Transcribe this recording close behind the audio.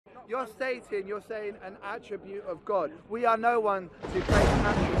You're saying an attribute of God. We are no one to place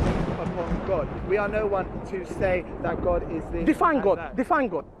attributes upon God. We are no one to say that God is this. Define God. That. Define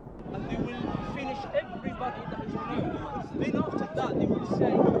God. And they will finish everybody that is on earth. Then after that, they will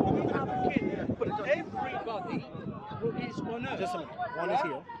say, we have a kid, but everybody who is on earth. Just a minute. One is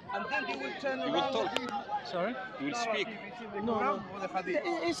here. And then they will turn You around. will talk. Sorry? You will speak. No.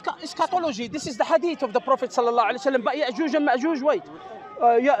 It's eschatology. This is the hadith of the Prophet sallallahu alaihi wasallam. But Ya'juj and Ma'juj, wait.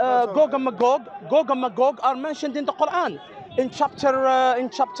 Gog and Magog are mentioned in the Quran. In chapter.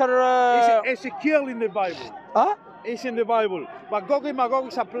 It's Ezekiel in the Bible. Huh? It's in the Bible. But Gog and Magog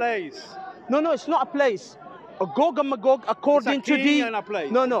is a place. No, it's not a place. Gog and Magog, according It's a to king the. and a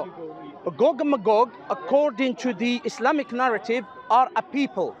place. No. Gog and Magog, according to the Islamic narrative, are a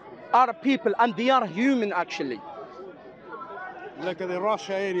people, and they are human actually. Like the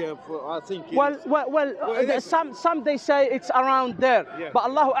Russia area, I think. Some they say it's around there, Yeah. but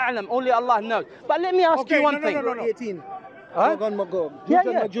Allahu A'lam, only Allah knows. But let me ask you one thing. No. 18. Huh? Gog and Magog. Yeah.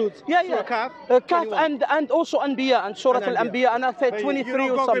 Surah Kaf. Kaf and also Anbiya and Surah Al-Anbiya, and I said 23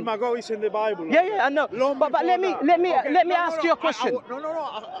 or Gog something. and Magog is in the Bible. Yeah, I know. But let me ask you a question.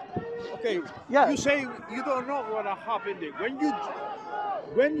 Okay. Yeah. You say you don't know what happened there.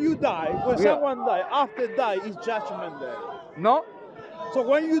 When you die, when someone die, after die is judgment there. No. So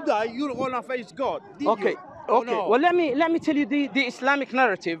when you die, you're gonna face God. Okay. No. Well, let me tell you the Islamic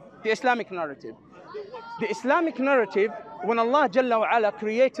narrative. The Islamic narrative, when Allah Jalla wa Ala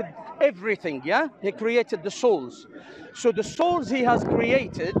created everything, He created the souls. So the souls He has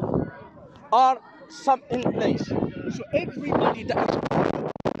created are some in place. So everybody that is born,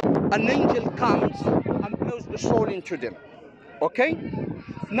 an angel comes and blows the soul into them. Okay?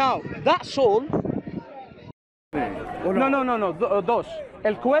 Now that soul. No. Dos.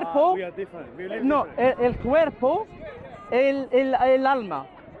 El cuerpo. We are different. No, el cuerpo, el alma.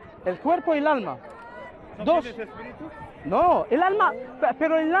 El cuerpo y el alma. Dos. No, el alma.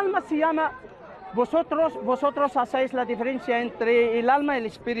 Pero el alma se llama. Vosotros hacéis la diferencia entre el alma y el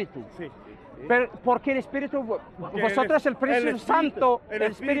espíritu. Sí. Porque el espíritu. Vosotros el Espíritu Santo. El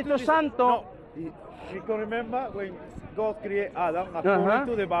Espíritu Santo. No. You can remember when God created Adam, according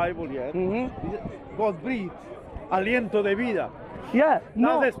to the Bible, God breathed aliento de vida. Yeah,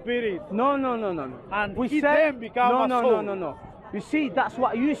 Not the spirit. No. And we it say then become a soul. No. You see, that's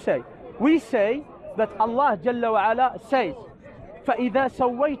what you say. We say that Allah Jalla wa Ala says, فَإِذَا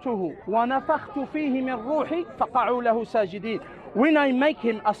سَوَّيْتُهُ وَنَفَخْتُ فِيهِ مِنْ رُوحِي فَقَعُوا لَهُ سَاجِدِينَ. When I make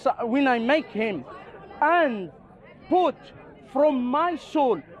him and put from my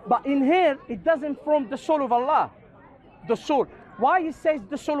soul, but in here it doesn't from the soul of Allah. The soul. Why he says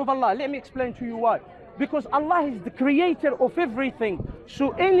the soul of Allah? Let me explain to you why. Because Allah is the creator of everything.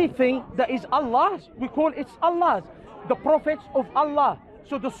 So anything that is Allah's, we call it's Allah's. The prophets of Allah.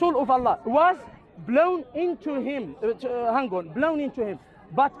 So the soul of Allah was blown into him. Blown into him.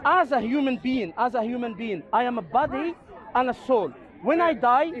 But as a human being, I am a body and a soul. When I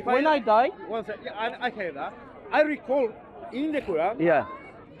die. One second. I hear that. I recall in the Quran. Yeah.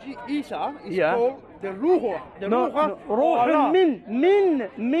 Isa is called the Ruh. The Ruh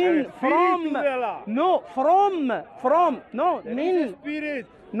min from. No, from. No, min. Spirit.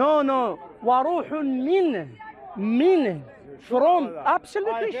 No. Waruhun min. From.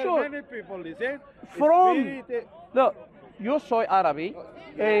 Absolutely sure. Many people listen. From. Look, yo soy árabe.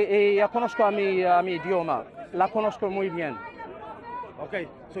 Ya conozco a mi idioma. La conozco muy bien. Okay,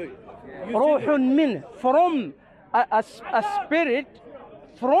 so. Ruhun min. From. A spirit.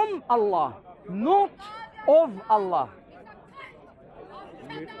 From Allah, not of Allah.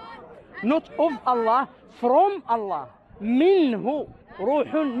 Not of Allah, from Allah. Minhu,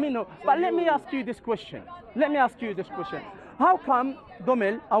 ruhun minhu. But let me ask you this question. How come,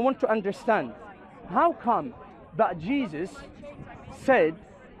 Domel, I want to understand, how come that Jesus said,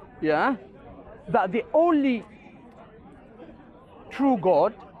 that the only true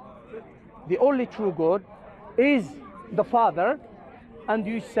God is the Father, and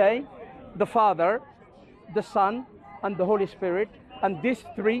you say the Father, the Son, and the Holy Spirit, and these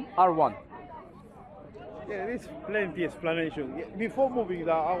three are one? Yeah, there's plenty explanation. Before moving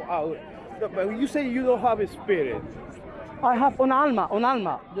that out, but you say you don't have a spirit. I have un alma,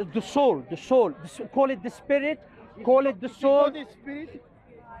 the soul. Call it the spirit, call it the soul. You know the spirit?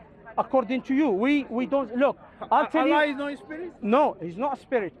 According to you, we don't look. I'll tell you. Allah is not a spirit? No, he's not a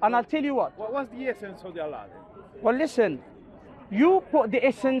spirit, and I'll tell you what. What's the essence of the Allah then? Well, listen. You put the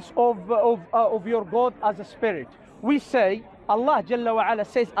essence of your God as a spirit. We say Allah Jalla wa Ala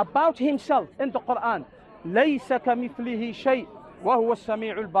says about Himself in the Quran, لَيْسَ كَمِثْلِهِ شَيْءٍ وَهُوَ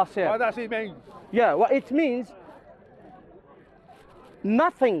السَّمِيعُ الْبَصِيرُ. What does it mean? Yeah, what it means,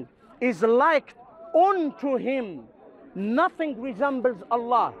 nothing is like unto him. Nothing resembles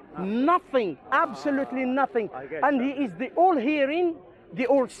Allah. Nothing, absolutely nothing. And he is the all-hearing, the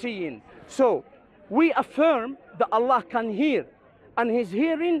all-seeing. So we affirm that Allah can hear, and his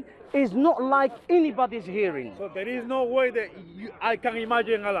hearing is not like anybody's hearing. So there is no way that I can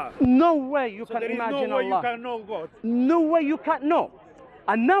imagine Allah. No way you So can there is imagine no way Allah. you can know God. No way you can know.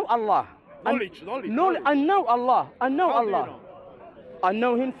 I know Allah. Knowledge. I know Allah. I know How do you Allah. know? I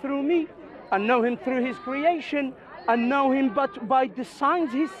know him through me. I know him through his creation. I know him but by the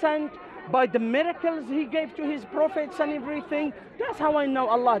signs he sent, by the miracles he gave to his prophets and everything. That's how I know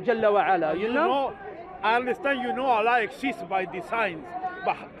Allah Jalla wa Ala, you know? I understand you know Allah exists by the signs,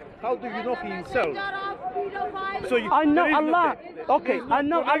 but how do you know himself? So I know there is Allah. Okay, there is no I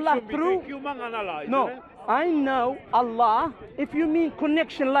know Allah connection through. between human and Allah, No, isn't it? I know Allah. If you mean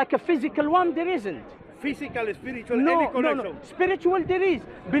connection like a physical one, there isn't. Physical, spiritual, any No, connection. Spiritual there is.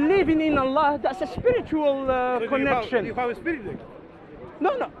 Believing in Allah, that's a spiritual So connection. You have a spirit then?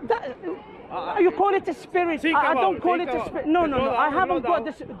 No, that, you call it a spirit. Think I about don't it, call think it a about spirit. it. No, Slow I down, haven't slow got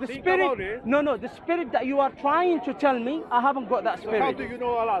the down. Think spirit. about it. No, the spirit that you are trying to tell me, I haven't got that So how do spirit. you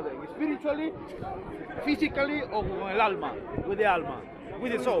know Allah then? Spiritually, physically, or con el alma? With the alma,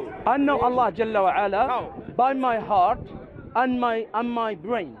 with the soul? I know Allah Jalla wa Ala How? by my heart and my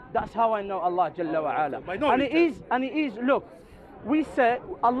brain. That's how I know Allah Jalla wa Ala. By knowledge, And it is, look, we say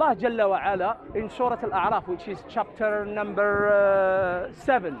Allah Jalla wa Ala in Surah Al-A'raf, which is chapter number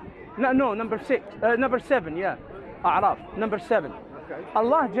 7. No, number 6. Number 7, yeah. A'raf, number 7. Okay.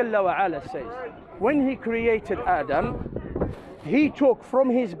 Allah Jalla wa Ala says, when he created Adam, he took from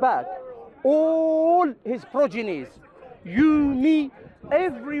his back all his progenies, you, me,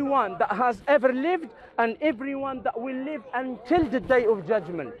 everyone that has ever lived and everyone that will live until the day of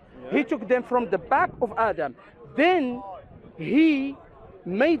judgment. He took them from the back of Adam. Then he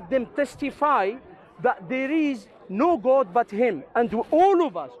made them testify that there is no God but him. And all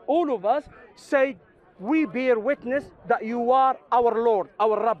of us say, we bear witness that you are our Lord,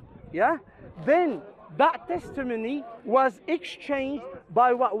 our Rabb. Yeah? Then that testimony was exchanged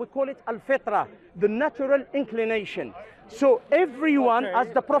by what we call it al-fitra, the natural inclination. So everyone, as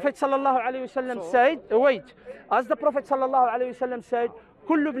the Prophet sallallahu alaihi wasallam said, as the Prophet sallallahu alaihi wasallam said,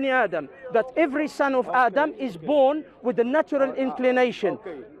 كل ابن آدم, that every son of Adam is born with a natural inclination.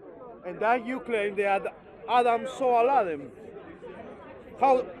 Okay. And then you claim that Adam saw Allah then.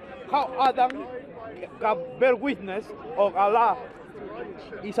 How Adam can bear witness of Allah?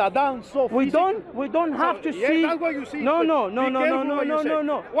 Is Adam so We physical? don't have to Yeah, see. that's what you see. No. Be careful what you say.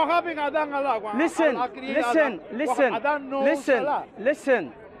 No. What happened to Adam and Allah? When Listen, Allah created Adam, Adam knows Allah.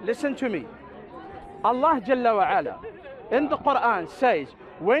 listen to me. Allah Jalla wa Ala in the Quran says,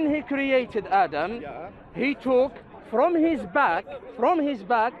 when he created Adam, Yeah. he took from his back,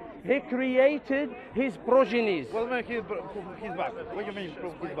 he created his progenies. What do you mean his back? What do you mean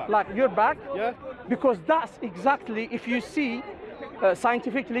from his back? Like your back, Yeah. because that's exactly, if you see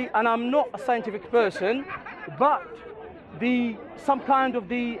scientifically, and I'm not a scientific person, but some kind of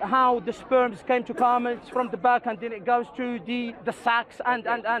how the sperms came to come, it's from the back and then it goes to the sacs and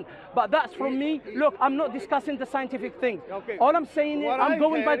but that's from me. Look, I'm not discussing the scientific things. Okay. All I'm saying is What I'm I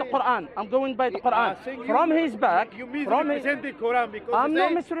going by the heard- Quran. I'm going by the I Quran. think From his back, You from his, misrepresent the Quran because I'm you not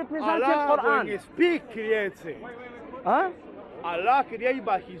say misrepresenting Allah Quran. when he speak creates it. huh? Allah creates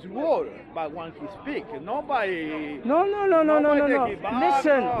by his word, but when he speaks, not by. No.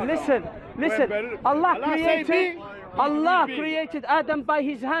 Listen. When Allah say created. be, Allah be. created Adam by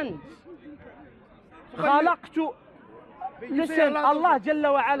his hands. But خلقت. you say Listen, Allah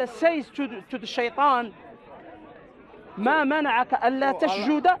Jalla wa Ala says to the shaitan, ما منعك ألا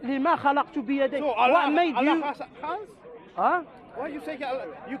تسجد لما خلقت بيدي. So Allah, What made Allah you? has hands? Huh? Why you say Allah?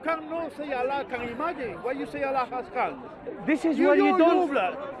 You cannot say Allah can imagine. Why you say Allah has hands? This is where you don't.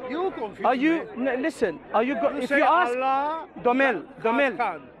 You confuse Are you? me. Listen. Are you? You If say you ask, Allah Domel, has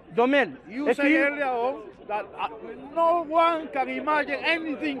hands. You You say earlier on that no one can imagine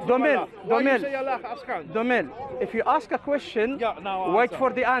anything from Domel, Allah. Why you Domel. say Allah has hands? Domel, if you ask a question, Yeah, now I'll wait answer. for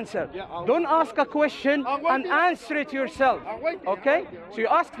the answer. Yeah, I'll- Don't ask a question I'm and waiting. answer it yourself. I'm waiting. Okay? So you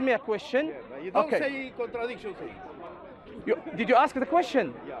asked me a question. Yeah, but you don't Okay. say contradiction. Say. Did you ask the question?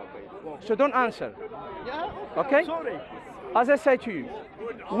 Yeah, okay. Well, So don't answer. yeah, Okay? Sorry. As I say to you,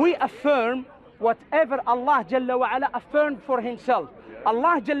 we affirm whatever Allah Jalla wa Ala affirmed for himself.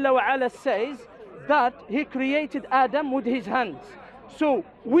 Allah Jalla wa Ala says that he created Adam with his hands. So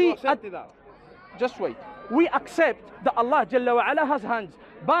we accepted that. just wait. We accept that Allah Jalla wa Ala has hands.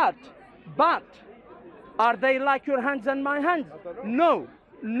 But are they like your hands and my hands? No.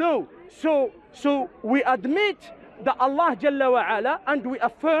 So we admit that Allah Jalla wa Ala, and we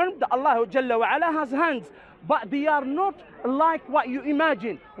affirm that Allah Jalla wa Ala has hands, but they are not like what you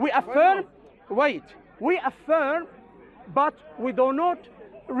imagine. We affirm, we affirm, but we do not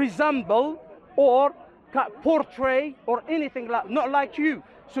resemble or portray or anything like, not like you.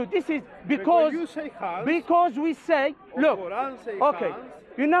 So this is because you say hands, because we say, look, Quran say okay, hands,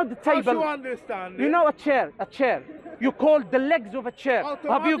 you know the how table, you understand you it? know a chair. You call the legs of a chair.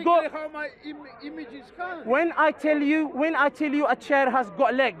 Have you got? How my image is hands? When I tell you a chair has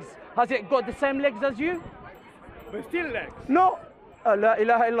got legs, has it got the same legs as you? But still legs. No. La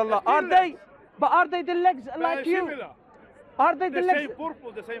ilaha illallah. Still Are they? legs. But are they the legs like you? Similar. Are they the The legs? same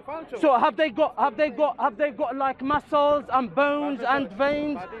purpose, the same function. So have they got like muscles and bones and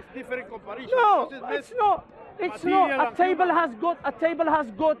veins? But it's different comparison. No, because it's not. It's not. material A and table human. has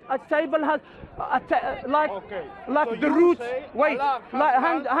like Okay. like So the you roots. say Wait, Allah has like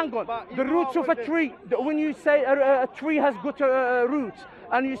hands, hang on. but you The know roots of a when they- tree. When you say a tree has got roots,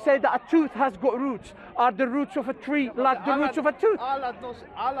 and you say that a tooth has got roots, are the roots of a tree like the roots of a tooth?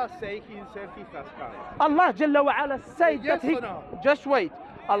 Allah say himself he has hands. Allah Jalla wa Ala said Yes that he or no? just wait.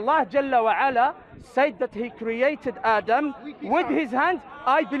 Allah Jalla wa Ala said that he created Adam with his hands.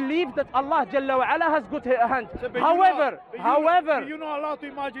 I believe that Allah Jalla wa Ala has got hands. So, but However, you're not allowed to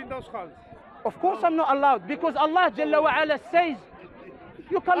imagine those hands. of course I'm not allowed, because Allah Jalla wa Ala says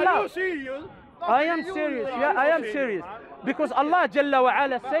you can Are allow. you serious? I am serious. Yeah, I am serious. Because Allah Jalla wa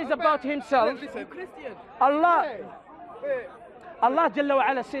Ala says about himself, Listen, Allah hey, Allah Jalla wa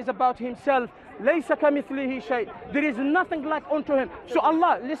Ala says about himself, لَيْسَ كَمِثْلِهِ شَيْءٍ. There is nothing like unto him. So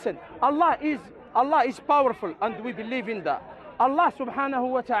Allah, listen, Allah is powerful, and we believe in that. Allah subhanahu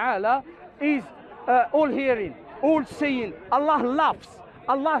wa ta'ala is all hearing, all seeing. Allah laughs.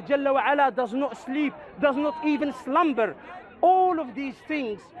 Allah Jalla wa Ala does not sleep, does not even slumber. All of these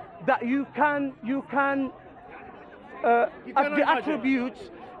things that you can imagine.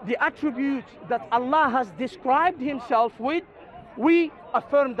 the attributes that Allah has described himself with, we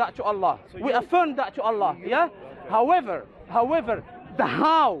affirm that to Allah. We affirm that to Allah. Yeah. However, the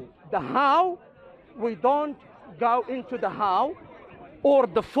how, we don't go into the how or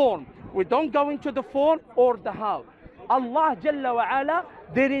the form. We don't go into the form or the how. Allah Jalla wa Ala,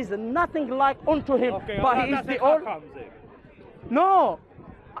 there is nothing like unto him, Okay, but Allah he is doesn't the have all. hands then. No,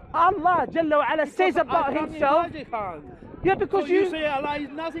 Allah Jalla wa Ala says about I can't himself. imagine hands. Yeah, because So you say Allah is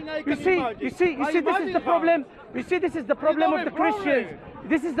nothing I you can see, imagine. you see, I this is imagine the problem. hands. You see, this is the problem know of the the problem. Christians.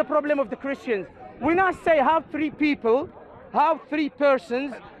 This is the problem of the Christians. When I say how three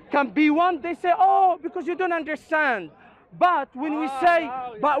persons can be one, they say, oh, because you don't understand. But when we say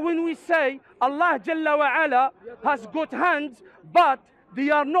Allah Jalla wa Ala has got hands, but they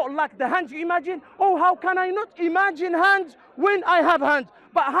are not like the hands you imagine. Oh, how can I not imagine hands when I have hands?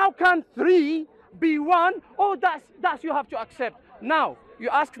 But how can three be one? Oh, that's you have to accept. Now, you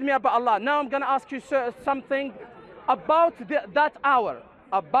asked me about Allah. Now I'm going to ask you something about that hour.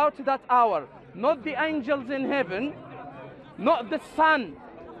 About that hour. Not the angels in heaven, not the son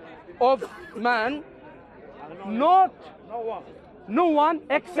of man, not no one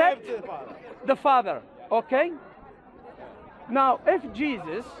except the Father. Okay? Now, if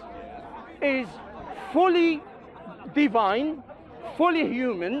Jesus is fully divine, fully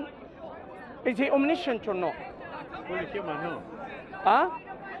human, is he omniscient or not? Fully human, no. Huh?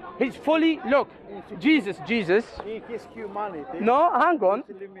 He's fully, look, Jesus. In his humanity, No, hang on.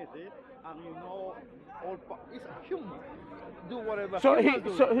 it's limited, and you know, it's human. Do whatever So human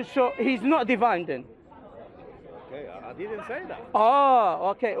do. so he's not divine then? Okay, I didn't say that. Oh,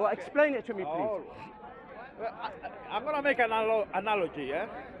 okay. Well, explain it to me, please. Oh. Well, I'm gonna make an analogy, yeah?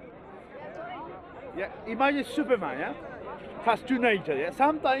 Yeah, imagine Superman, yeah? Has two natures, yeah?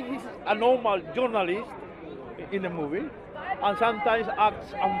 Sometimes he's a normal journalist in the movie, and sometimes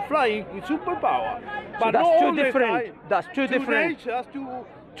acts and flying with superpower. But that's not too all the different. time. That's too different. Natures,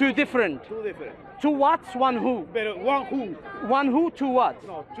 Two different. two different. Two whats, one who. But one who? One who, two what?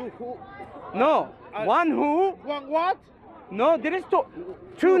 No, two who? No. One who. One what? No, there is two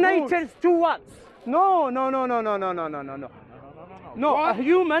Two natures, two whats. No. No, a What?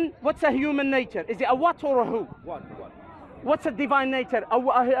 human, what's a human nature? Is it a what or a who? What? What's a divine nature? A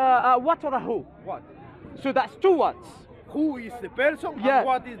what or a who? What? So that's two whats. Who is the person Yeah. and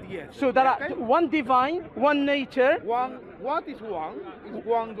what is the essence? So there okay? are one divine, one nature. One, what is one? Is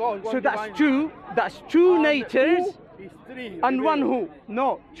one God. One So that's divine. two. That's two And natures who is three. and one who.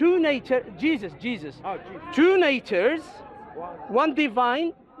 No, two nature. Jesus. Oh, Jesus. Two natures, One. one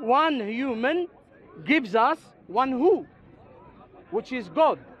divine, one human, gives us one who, which is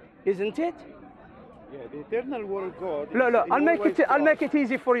God, isn't it? Yeah, the eternal word of God. Look, is I'll make always it. I'll God. make it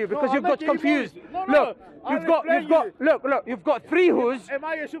easy for you because No, you've I'll got make it confused. easy. No, Look, I'll you've got. explain you. Look. You've got three who's. Am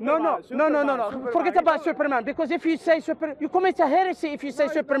I a No, Superman? no. Superman. Forget about Superman because if you say you commit a heresy if you say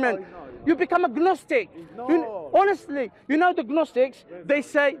No, Superman. no. You become agnostic. No. Honestly, you know the Gnostics. They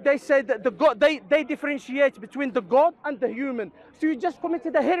say that the God they differentiate between the God and the human. So you just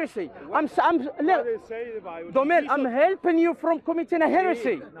committed a heresy. What Look, they say in the Bible? Domel, I'm Jesus- helping you from committing a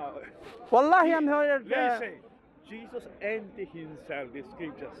heresy. No. Wallahi, I'm here. Listen, Jesus emptied himself, the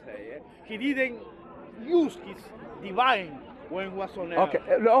scriptures say. He didn't use his divine when he was on earth.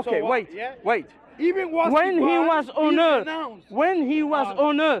 Okay, So, wait. Even was When he divine, was on he earth, renounced. when he was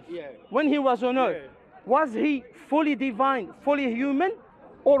on earth, Yeah. when he was on earth, was he fully divine, fully human,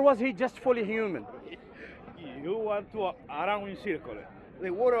 or was he just fully human? You want to around in circle.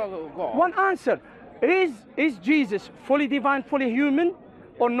 The word of God. One answer. Is Jesus fully divine, fully human,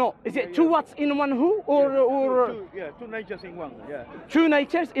 or not? Is it two what's in one who, or two natures in one. Yeah. two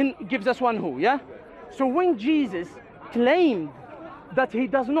natures in gives us one who, yeah? So when Jesus claimed that he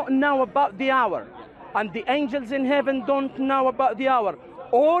does not know about the hour, and the angels in heaven don't know about the hour,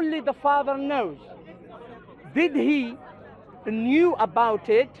 only the Father knows. Did he knew about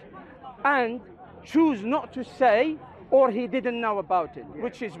it and choose not to say, or he didn't know about it?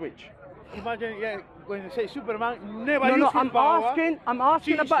 Which is which? Imagine, when you say Superman, never No, used his power. I'm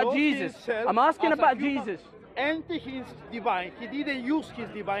asking about Jesus. himself I'm asking as a about human Jesus. Empty his divine. He didn't use his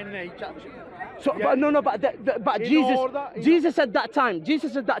divine nature. So, Yeah. but In Jesus, order- Jesus at that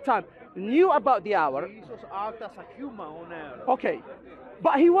time knew about the hour. Jesus acted as a human on earth. Okay,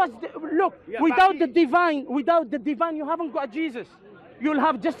 but he was look Yeah, without but the divine, you haven't got Jesus. You'll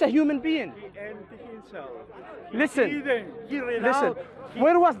have just a human being. He emptied himself. Listen, He renounced. listen.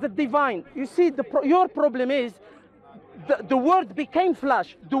 Where was the divine? You see, your problem is the word became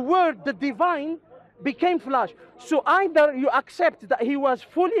flesh. The divine became flesh. So either you accept that he was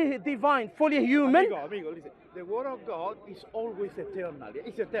fully divine, fully human. Amigo, listen. The word of God is always eternal.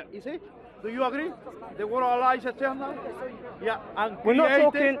 It's eternal. You see? Do you agree? The word of Allah is eternal. Yeah, and We're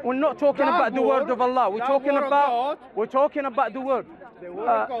not talking That about the word of Allah. We're that talking word of about God, the word. The word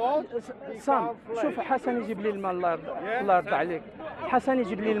of God سام become شوف flesh. حسن يجيب لي الماء الله Yeah. يرضى عليك. حسن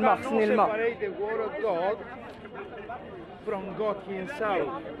يجيب لي You الماء cannot اغسلني الماء. separate the word of God from God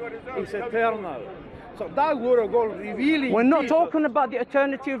himself. It's eternal. So that word of God revealing We're not Jesus. talking about the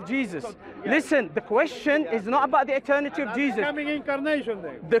eternity of Jesus. Listen, the question is not about the eternity of That's Jesus. coming incarnation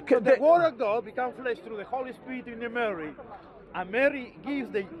then. The- So the the- word of God becomes flesh through the Holy Spirit in Mary. And Mary gives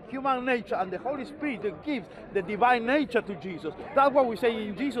the human nature, and the Holy Spirit gives the divine nature to Jesus. That's what we say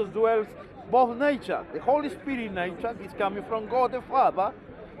in Jesus dwells both nature. The Holy Spirit nature is coming from God the Father,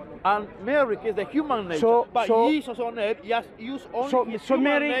 and Mary is the human nature. But Jesus on earth, he has used only his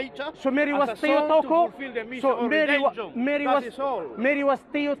human nature was as a son to Theotoko. fulfill the mission So of redemption. That is all. Mary was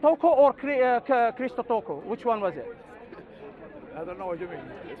Theotoko or Christotoko. Which one was it? I don't know what you mean.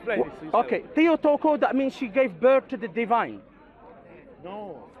 Explain this to yourself. Okay, Theotoko. That means she gave birth to the divine.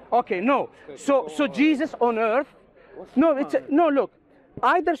 No. Okay, no. So Jesus on earth. No, look.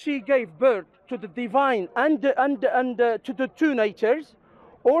 Either she gave birth to the divine and to the two natures,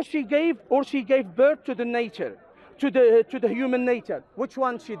 or she gave birth to the nature, to the human nature. Which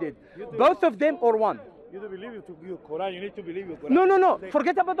one she did? Both of them or one? You don't believe your Quran. You need to believe your Quran. No.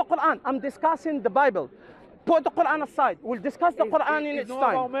 Forget about the Quran. I'm discussing the Bible. Put the Quran aside. We'll discuss the Quran in its It's not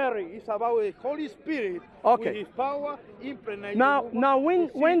about time. Mary. It's about the Holy Spirit Okay. with His power impregnated. Now,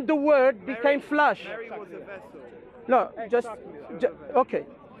 when the Word became flesh. Mary was a vessel. No, okay.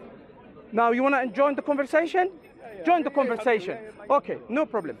 Now you want to join the conversation? Join the conversation. Okay, no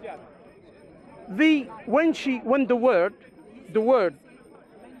problem. When the word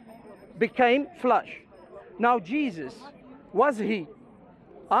became flesh. Now Jesus, was he?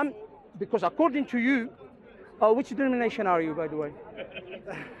 Because according to you, which denomination are you, by the way?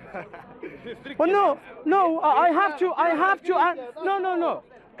 Well, no. I have to. No.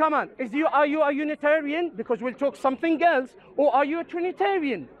 Come on. Are you a Unitarian? Because we'll talk something else. Or are you a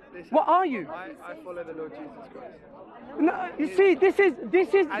Trinitarian? What are you? I follow the Lord Jesus Christ. No, you see, this is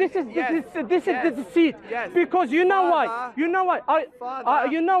the deceit. Yes. Because you know why? Father, You know why?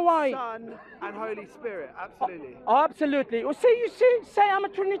 Father, You know why? Son, and Holy Spirit. Absolutely. Absolutely. Well, you say I'm a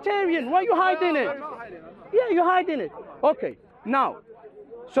Trinitarian. Why are you hiding it? I'm not hiding. I'm not. Yeah, you're hiding it. Okay. Now,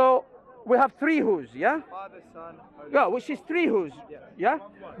 so we have three who's, yeah? Father, Son, Holy Yeah, which is three who's, yeah?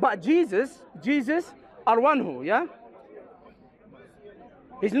 But Jesus are one who, yeah?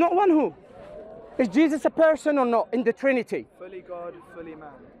 He's not one who. Is Jesus a person or not in the Trinity? fully God, fully man.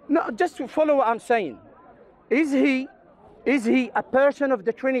 No, just to follow what I'm saying. Is he a person of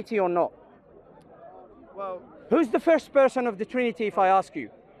the Trinity or not? Well, Who's the first person of the Trinity, if I ask you?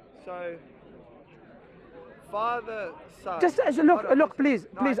 so Father, Son. Just Hold look, on, look, listen. please,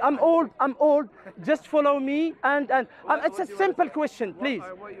 No, please. I- I'm old. Just follow me, and What- it's what a do you simple wanna say? question, What- please.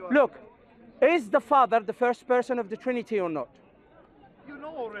 what you Look, is the Father the first person of the Trinity or not? You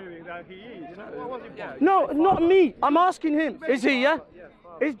know already that he is. What was it? Yeah. No, not me. I'm asking him. Is he? Yeah. Yeah,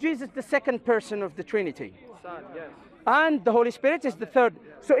 Father, Is Jesus the second person of the Trinity? Son, yes. And the Holy Spirit is the third.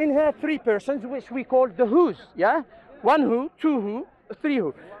 So in here, three persons, which we call the who's, yeah? One who, two who, three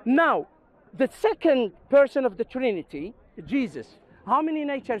who. Now, the second person of the Trinity, Jesus, how many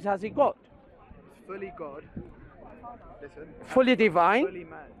natures has he got? Fully God. Listen. Fully divine Fully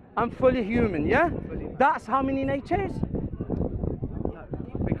man. and fully human, yeah? Fully man. That's how many natures? No,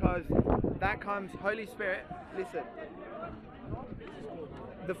 because that comes, Holy Spirit, listen.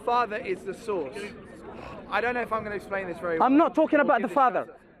 The Father is the source. I don't know if I'm going to explain this very well. I'm not talking We about can the discuss Father.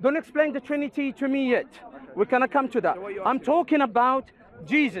 it. Don't explain the Trinity to me yet. We're gonna come to that. So what are you I'm asking? talking about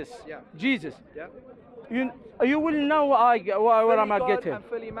Jesus. Yeah. Jesus. Yeah? You will know where Fully I'm God getting. and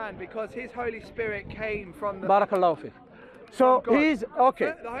fully man, because his Holy Spirit came from the... Barakallahu fi. So From God. he's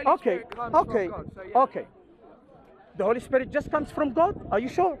okay. The Holy Okay. Spirit comes from Okay. God, so yeah. Okay. The Holy Spirit just comes from God? Are you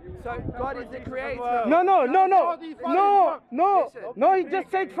sure? So God is the creator. No, no, no, no, no, no, Listen. no. He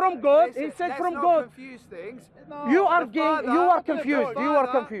just said from God. Listen, He said let's from not God. confuse things. You are The getting. Father- You are the confused. You are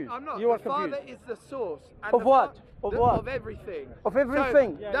Father- confused. I'm not. You are The Father confused. is the source. And Of the what? Fa- Of the- what? Of everything. Of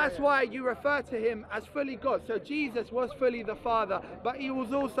everything. So that's why you refer to him as fully God. So Jesus was fully the Father, but he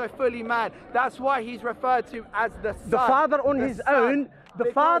was also fully man. That's why he's referred to as the Son. The Father on The his Son. own. The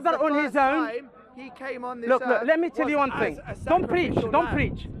Because Father the on his first own. time he came on this Look, earth let me tell was you one as thing. a Don't preach, sacrificial don't lamb.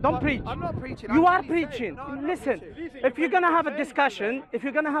 preach, don't But preach. I'm not preaching. You I'm are really saying- preaching. No, I'm not Listen, preaching. if you're gonna have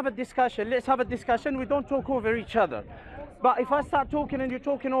a discussion, let's have a discussion. We don't talk over each other. But if I start talking and you're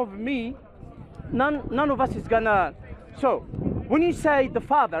talking over me, none of us is gonna. So, when you say the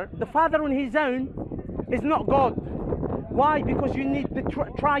Father on his own is not God. Why? Because you need the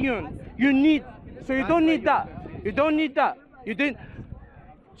triune. You need. So you don't need that. You don't need that. You didn't.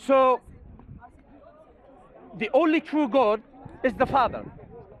 So. The only true God is the Father.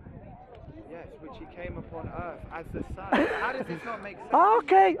 Yes, which he came upon earth as the Son. How does this not make sense?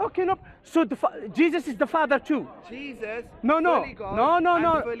 Okay, no. So Jesus is the Father too. Jesus, No, fully God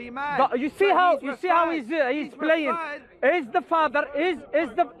and fully man. You see So how he's he's playing. referred- Is the Father is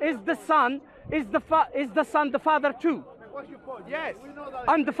the Son is the Son the Father too? Yes,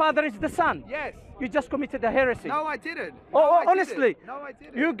 And the Father is the Son. yes. You just committed a heresy. No, I didn't. Oh, No, I didn't. honestly, No, I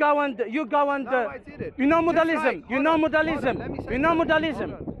didn't. you go and No, I didn't. you know Just modalism. like- You hold know on, hold on, modalism. let me say You know something. modalism.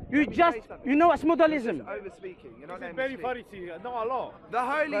 Hold on. You Let me just say something. you know what's You're modalism. just over speaking. You're not It's letting very me speak. Pharisee, not a law. The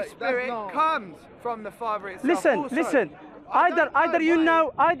Holy Like, that's Spirit not- comes from the Father itself. Listen, also. listen. I Either don't you why-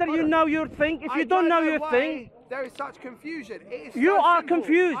 know Hold on. your thing. If I you don't know your why thing, there is such confusion. It is you so are simple.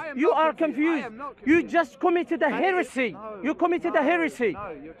 confused. I am You not are I confused. am not You confused. just committed a And it is- heresy. no, You committed a no, heresy. No,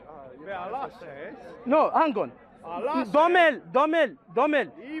 you're Where Allah says, No, hang on. Allah says,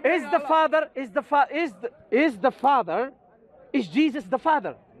 Domel. Even Is the Allah- Father? Is the Father? Is Jesus the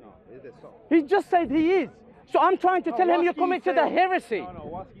Father? No, it is so. He just said he is. So I'm trying to No, tell him what you he committed a said- heresy. No,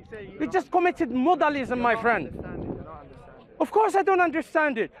 what he saying. You just committed modalism, my friend. You're not understanding. Of course I don't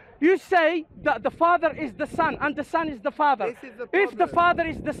understand it. You say that the Father is the Son and the Son is the Father. This is the If the problem. Father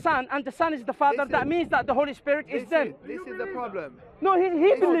is the Son and the Son is the Father, This that is- means that the Holy Spirit is them. This is the problem. No, he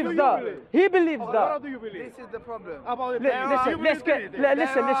This is believes the that. problem. He believes What that. do you believe? This is the problem. About the Listen, There let's are get,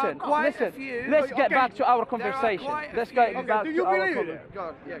 listen, quite a listen. few- Let's get Okay. back to our There are conversation. quite a Let's few- get Okay, back do to you our believe conversation. it?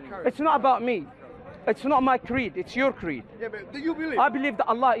 God, yeah, carry It's not about me. It's not my creed. It's your creed. Yeah, but do you believe? I believe that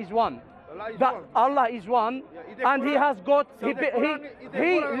Allah is one. Allah is That one. Allah is one, Yeah, in the and He Quran- has got. so He, the be- Quran- in the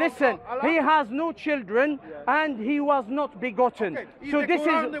Quran, listen. Allah- He has no children, and He was not begotten. Okay, is So the this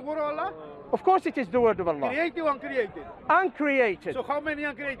Quran is, the word of Allah? of course, it is the word of Allah, Created or uncreated? uncreated. So how many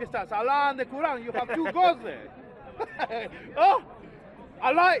uncreated stars? Allah and the Quran, you have two gods there. Oh,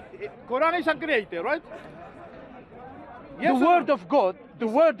 Allah, Quran is uncreated, right? Yes The or word no? of God. The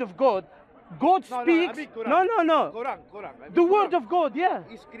word of God. God No, no, I speaks. mean Quran. No. Quran. I mean The Quran. word of God. Yeah.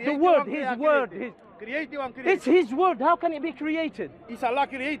 Is The created word. or His uncreated? word. Created or uncreated? It's His word. How can it be created? Is Allah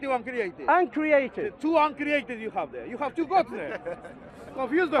created or uncreated? Uncreated. Two uncreated you have there. You have two gods there.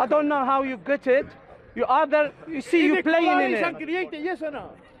 Confused. I don't know how you get it. You see, you playing in is it. uncreated, yes or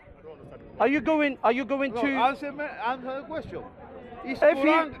no? Are you going No, to? answer the question. Is If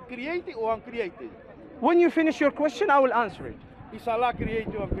Quran created or uncreated? When you finish your question, I will answer it. Is Allah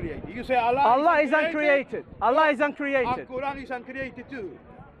created or uncreated? You say Allah, Allah is uncreated. Allah is and uncreated. Quran is uncreated too.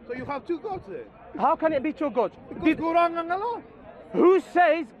 So you have two gods there. How can it be two gods? Because Quran and Allah. who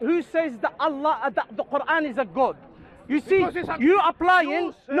says that Allah, that the Quran is a God? You see, Because it's a- you applying.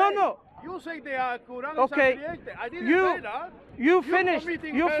 you say- No. You say the Quran Okay. is uncreated. I didn't You say that. you finished.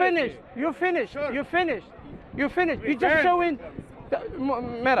 committing You heresy. finished. You finished. Sure. You finished. You finished. You're just Repent. showing.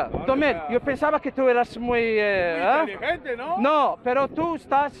 Mira, Domel, yo pensaba que tú eras muy. Inteligente, ¿no? No, pero tú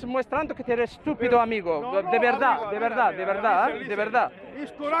estás mostrando que eres estúpido, amigo. No, no, De verdad, amigo, de verdad, de verdad, listen, de verdad.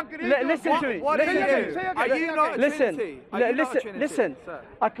 Is Quran created? Listen to me. What do Listen you to do? me. Say again. Are you not a Listen, Trinity? Are you not a listen, Trinity, listen. sir?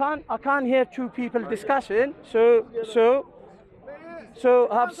 I can't hear two people discussing. So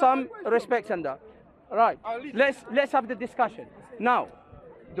have some respect and that. Right. Let's have the discussion. Now,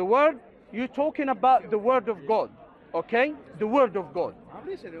 the word you're talking about the word of God, okay? The word of God. I'm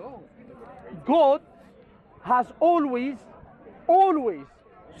listening. Oh. God has always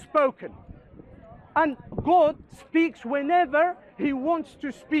spoken. And God speaks whenever he wants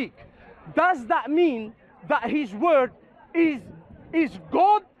to speak. Does that mean that his word is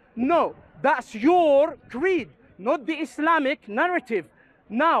God? No, that's your creed, not the Islamic narrative.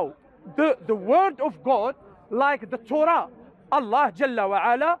 Now, the word of God, like the Torah, Allah Jalla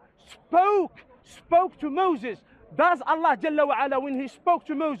wa Ala spoke to Moses. Does Allah Jalla wa Ala, when he spoke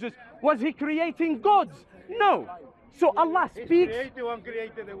to Moses, was he creating gods? No. So Allah It's speaks. created and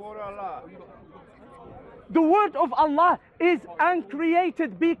created the word of Allah. The word of Allah is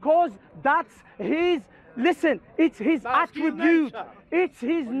uncreated because that's his, listen, it's his That's his attribute. nature. It's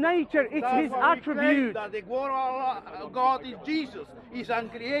his nature, it's That's his why we claim attribute. that the word of Allah, God is Jesus. Is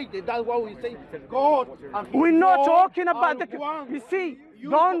uncreated. That's why we say God. And his We're not word talking about are the, one. you see, You-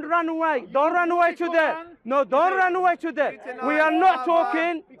 don't run away. Don't run away to there. No, don't run away to there. We are not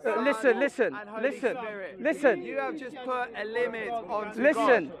talking, listen. You have just put a limit on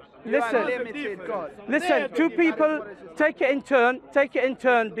Listen, God. You listen. have limited God. Listen, two people, take it in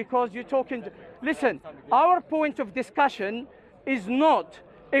turn, because you're talking. Listen, our point of discussion is not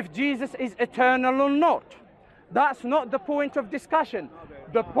if Jesus is eternal or not. That's not the point of discussion.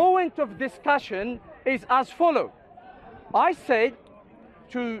 The point of discussion is as follows. I said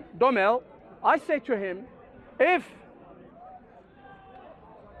to Domel, I say to him, if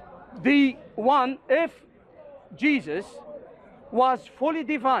Jesus was fully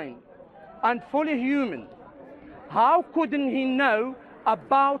divine and fully human, how couldn't he know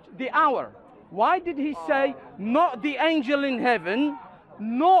about the hour? Why did he say not the angel in heaven,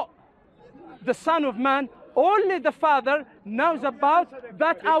 not the Son of Man, only the Father knows about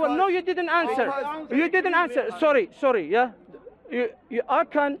that hour? No, you didn't answer. You didn't answer. Sorry, yeah? I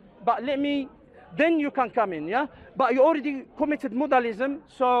can, but let me, then you can come in, yeah? But you already committed modalism,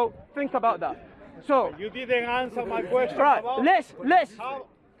 so think about that. So, You didn't answer my question. right, about let's. how-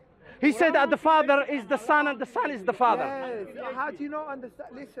 He said that the Father is the Son and the Son is the Father. Yes. How do you not understand?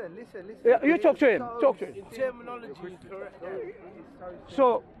 Listen. Yeah, you talk to him. Talk to him. Terminology is correct.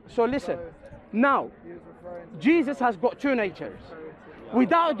 So listen. Now, Jesus has got two natures.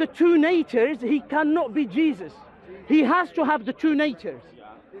 Without the two natures, he cannot be Jesus. He has to have the two natures.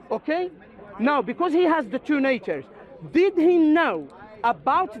 Okay? Now, because he has the two natures, did he know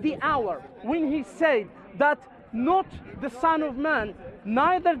about the hour when he said that not the Son of Man,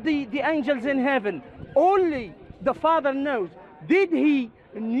 neither the angels in heaven, only the Father knows? Did he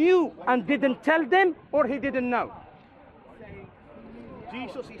knew and didn't tell them, or he didn't know?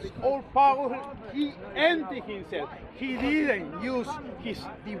 Jesus is all powerful. He emptied himself. He didn't use his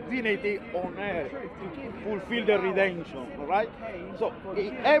divinity on earth to fulfill the redemption. All right. So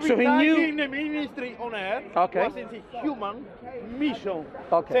every So he time knew- in the ministry on earth Okay. was a human mission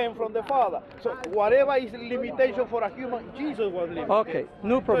Okay. sent from the Father. So whatever is limitation for a human, Jesus was limited. Okay,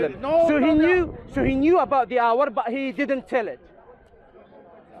 no problem. No, So he no, knew. So he knew about the hour, but he didn't tell it.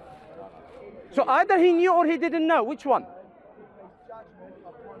 So either he knew or he didn't know. Which one?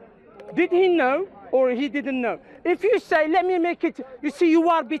 Did he know or he didn't know? If you say, let me make it, you see, you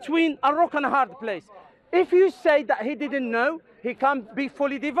are between a rock and a hard place. If you say that he didn't know, he can't be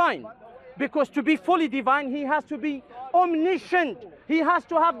fully divine. Because to be fully divine, he has to be omniscient. He has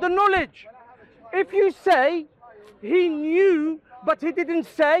to have the knowledge. If you say he knew, but he didn't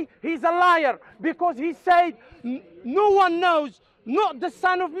say, he's a liar. Because he said, no one knows, not the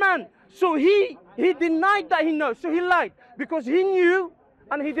Son of Man. So he denied that he knows. So he lied. Because he knew,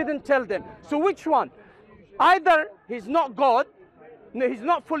 and he didn't tell them. So which one? Either he's not God, no, he's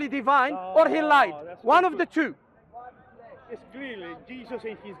not fully divine, or he lied. One of the two. It's clearly Jesus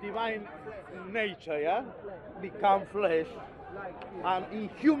in his divine nature, yeah, become flesh. And in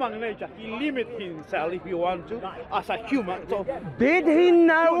human nature, he limits himself, if you want to, as a human. So Did he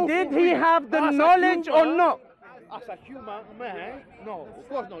know? Did he have the as a knowledge or human, not? as a human man, no, of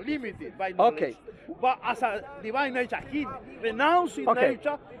course not, limited by knowledge. Okay. But as a divine nature, he renounced his Okay.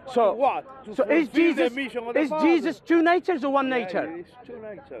 nature So to what? To So is fulfill the Jesus mission of the is Father. Jesus two natures or one Yeah, nature? it is two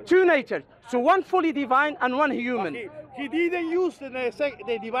natures. Two natures. So one fully divine and one But human. he didn't use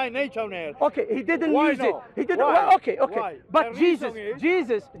the divine nature on earth. Okay, he didn't Why use it. not? He didn't. Why? Well, okay. Why? But The Jesus, reason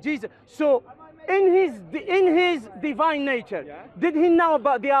is- Jesus. So in his divine nature, Yeah. did he know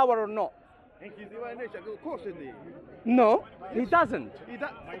about the hour or not? In his divine nature, of course he did. No, he doesn't.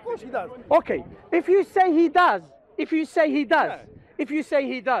 Of course he does. Okay, if you say he does, if you say he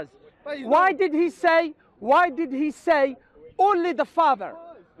does, But he's why not- did he say only the Father?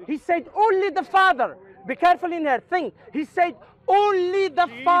 He said only the Father. Be careful in here, think. He said only the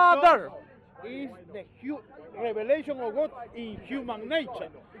Jesus Father. is the revelation of God in human nature.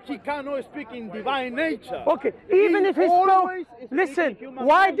 He cannot speak in divine nature. Okay, even if he spoke, always speaks listen, in human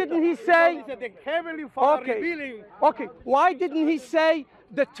why nature. didn't he Because say, it's the heavenly Father okay, revealing? okay, why didn't he say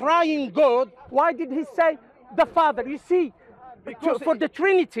the triune God? Why did he say the Father? You see, Because for the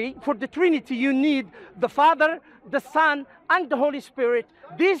Trinity, you need the Father, the Son, and the Holy Spirit.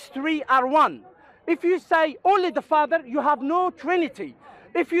 These three are one. If you say only the Father, you have no Trinity.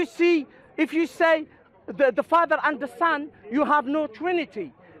 If you say the Father and the Son, you have no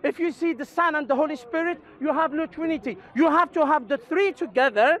Trinity. If you see the Son and the Holy Spirit, you have no Trinity. You have to have the three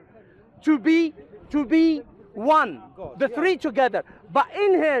together to be one. The three together. But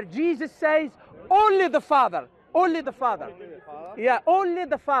in here, Jesus says only the Father. Only the Father. Yeah, only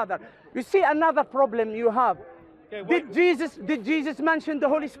the Father. You see another problem you have. Okay, Did Jesus mention the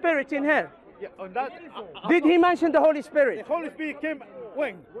Holy Spirit in here? Yeah, on that, Did he mention the Holy the Spirit? Holy Spirit came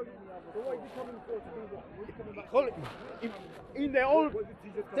when? In the Old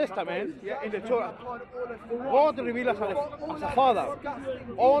Testament, yeah, in the Torah, God reveals as a Father.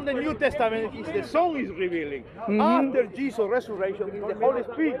 On the New Testament, it's the Son is revealing. After Jesus' resurrection, it's the Holy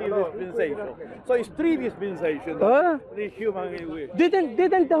Spirit is dispensation. So it's three dispensations. The human and we. Didn't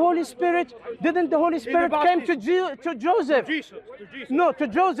the Holy Spirit came to Joseph? To Jesus. No, to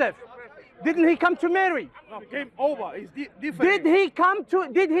Joseph. Didn't he come to Mary? No, came over. It's different.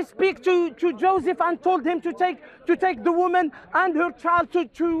 Did he speak to Joseph and told him to take the woman and her child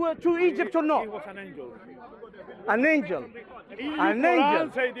to Egypt or He not? was an angel. An angel. In An the Quran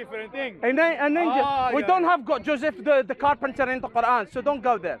angel. say different thing. An angel. We yeah. don't have got Joseph the carpenter in the Quran, so don't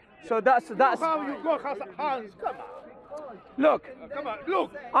go there. So that's How you God has hands? Come on. look. Come on,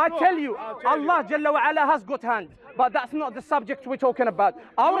 look. I look, tell you, I'll tell Allah Jalla wa Ala has got hands, but that's not the subject we're talking about.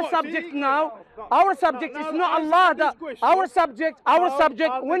 Our No, subject see, now, no, our subject no, is no, not answer Allah. this question. Our subject.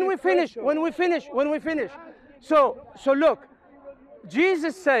 answer When we this finish, question. when we finish. So look,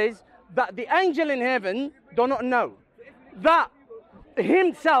 Jesus says that the angel in heaven do not know, that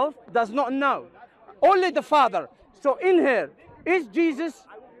himself does not know, only the Father. So in here, is Jesus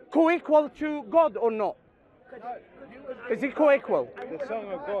co-equal to God or not? Is he co-equal? The Son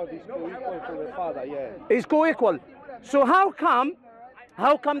of God is co-equal to the Father, yeah. Is co-equal. So how come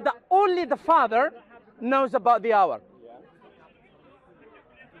that only the Father knows about the hour?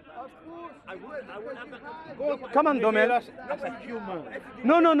 God Come on, revealed Domel. us as a human.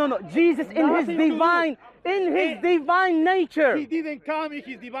 No. Jesus in his Nothing to do. divine nature. He didn't come in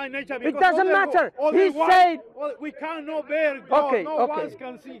his divine nature because doesn't matter. He said- well, we cannot bear God. Okay, no okay. one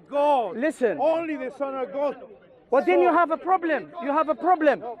can see God. Listen. Only the Son of God. Well, then saw- you have a problem. You have a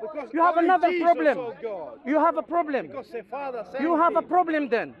problem. No, because You have only another Jesus problem. saw God. You have a problem. Because the Father said You have a him. problem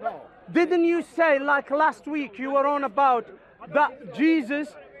then. No. Didn't you say, like last week, you were on about that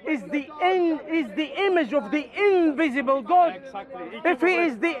Jesus is the image of the invisible God? Exactly. If he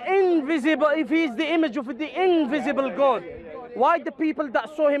is the image of the invisible God, why the people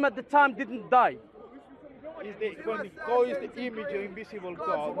that saw him at the time didn't die? When God is the image of invisible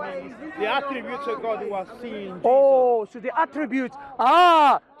God, means the attributes of God was seen in Jesus. Oh, so the attributes.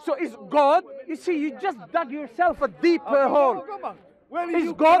 So is God? You see, you just dug yourself a deep hole. Come on. Where Is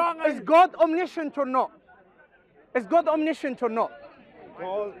you God Quran is God omniscient or not? Is God omniscient or not?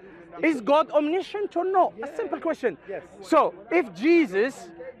 God Is God omniscient or not? A simple question. Yes. So if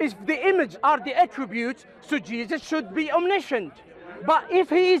the image are the attributes, so Jesus should be omniscient. But if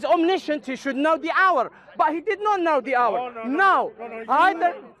he is omniscient, he should know the hour. But he did not know the hour. No, Now, no,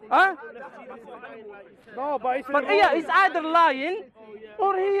 either, huh? No, but it's But yeah, he's either lying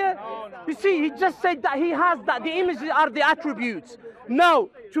or you see, he just said that he has that the images are the attributes. Now,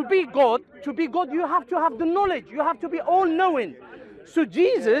 to be God, you have to have the knowledge. You have to be all-knowing. So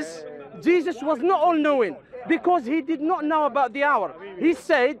Jesus was not all-knowing because he did not know about the hour. He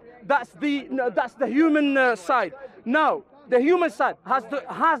said that's the human side. Now, the human side, has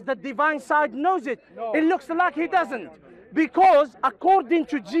the divine side, knows it. No. It looks like he doesn't. Because according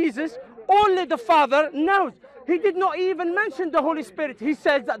to Jesus, only the Father knows. He did not even mention the Holy Spirit. He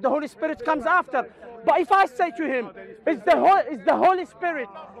says that the Holy Spirit comes after. But if I say to him, is the Holy Spirit,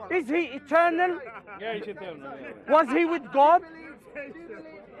 is he eternal? Yeah, he's eternal. Was he with God?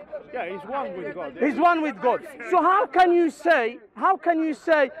 Yeah, he's one with God. He's one with God. So how can you say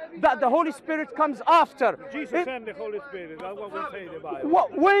that the Holy Spirit comes after? Jesus and the Holy Spirit. That's what we say in the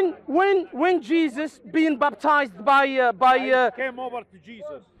Bible. When Jesus being baptized by Came over to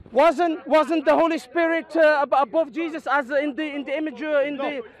Jesus. wasn't the Holy Spirit above Jesus as in the image in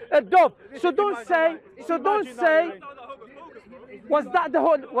the dove? So don't say. Was that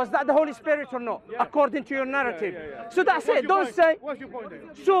the Holy Spirit or not? Yeah. According to your narrative. Yeah. So that's What's it. your Don't point? say. What's your point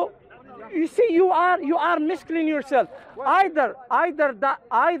then? So you see, you are mescling yourself. Either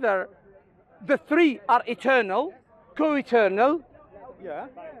the three are eternal, co-eternal,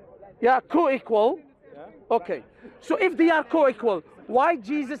 co-equal. Yeah. Okay. So if they are co-equal, why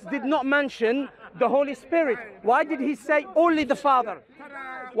Jesus did not mention the Holy Spirit? Why did he say only the Father?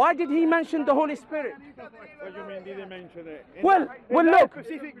 Why did he mention the Holy Spirit? What do you mean didn't mention it? In Well, that look.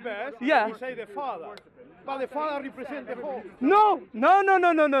 specific verse, Yeah. he say the Father. But the Father represents the whole. No. The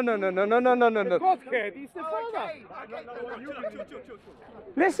Godhead is the Father.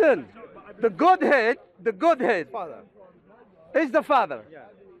 Listen, the Godhead Father. is the Father. Yeah.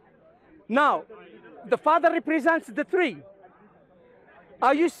 Now, the Father represents the three.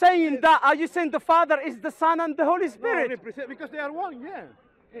 Are you saying the Father is the Son and the Holy No, Spirit? represent, because they are one, yeah.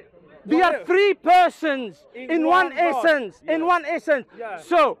 They are three persons in one one God. essence. In Yeah. one essence. Yeah.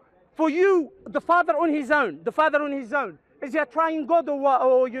 So, for you, the Father on his own, is he a triune God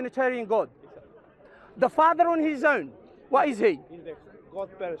or Unitarian God? The Father on his own, what is he? He's the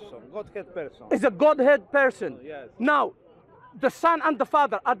Godhead person. Is a Godhead person. Yes. Now, the Son and the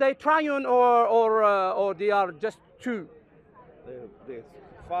Father, are they triune or they are just two? The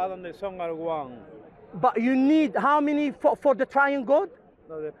Father and the Son are one. But you need how many for the triune God?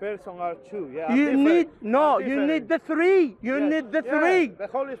 No, the person are two. Yeah. You need Are you need the three. You Yes. need the Yeah, three. The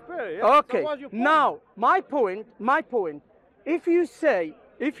Holy Spirit. Yeah. Okay. So what's your point? Now, my point. If you say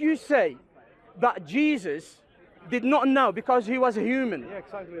that Jesus did not know because he was a human, Yeah,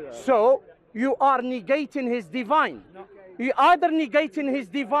 exactly that. so you are negating his divine. No. You either negating his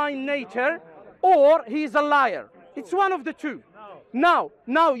divine nature or he's a liar. It's one of the two. Now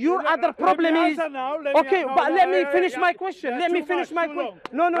your other problem is okay, but let me finish my question. Let me finish my question.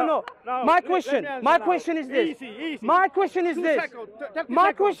 No. My question is this. Easy. My question is 2 this. seconds. 30 My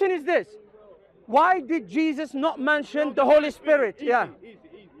seconds. question is this. Why did Jesus not mention the Holy Spirit? Easy. Yeah.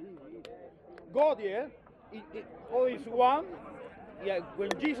 God, God is one. Yeah, when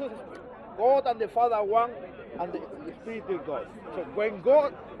Jesus, God and the Father are one, and the Spirit is God. So when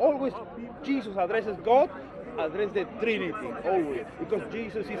God, always Jesus addresses God, address the Trinity, always. Because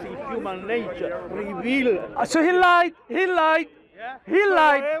Jesus is in human nature, revealed. So he lied. Yeah? He So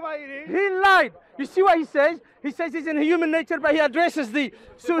lied. whatever it is, He lied. You see what he says? He says he's in human nature, but he addresses the.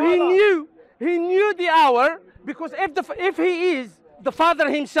 So he Father. knew the hour, because if he is the Father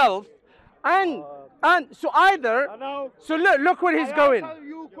himself, and so either. now, So look where he's I going. answer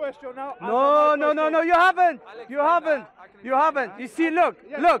your question now. No, answer my question. you haven't. You haven't. You see, look.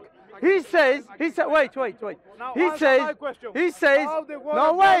 He says. Wait. Now He answer says. my question. He says. How the word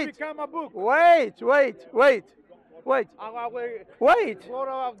No, of God wait. become a book? Wait. And Wait. word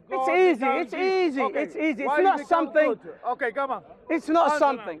of It's God easy. becomes It's this. easy. Okay. It's easy. Why It's it not becomes something. good? Okay, come on. It's not Answer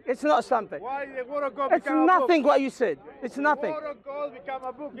something. now. It's not something. Why the word of God It's become a nothing book? what you said. It's nothing. Word of God become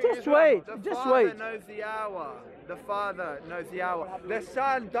a book. in Just Islam. wait. The Just Father wait. knows the hour. The Father knows the hour. The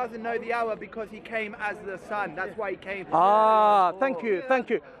Son doesn't know the hour because he came as the Son. That's why he came. Thank you.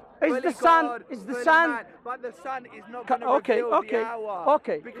 Is Fully the Son? God, Is the fully Son? man, but the Son is not Ca- going to okay, reveal okay, the hour.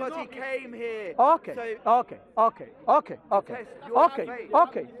 okay. Because he came here. Okay. So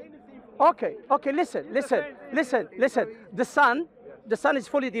Okay. Listen. The Son is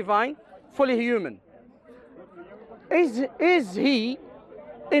fully divine, fully human. Is he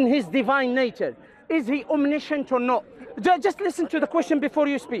in his divine nature? Is he omniscient or not? Just listen to the question before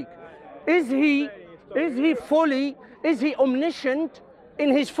you speak. Is he omniscient in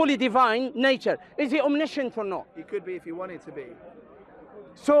his fully divine nature? Is he omniscient or not? he could be if he wanted to be.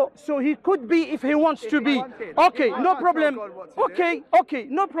 So he could be if he wants to he be. wanted. Okay, He no can't problem. tell God what to do. Okay,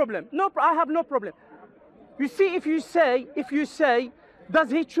 no problem. I have no problem. You see, if you say,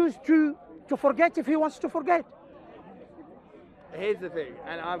 does he choose to forget if he wants to forget? Here's the thing,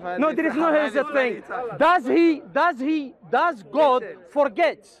 and I've heard No, this, there is no I've here's heard the this many thing. times. Does God Listen.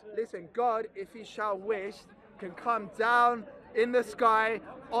 forget? Listen, God, if he shall wish, can come down in the sky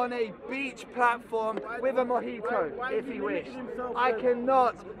on a beach platform with a mojito if he wished. I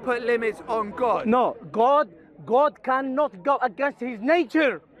cannot put limits on God. No, God cannot go against his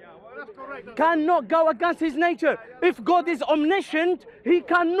nature. Cannot go against his nature. If God is omniscient, he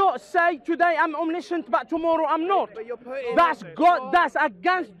cannot say today I'm omniscient but tomorrow I'm not. But you're putting That's God. That's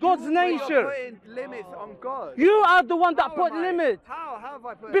against God's You're nature. putting limits on God. You are the one that How put am I? limits. How have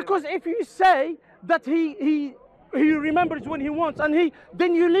I put Because limits? if you say that he remembers when he wants and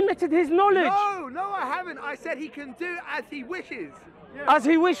then you limited his knowledge No, I haven't. I said he can do as he wishes. as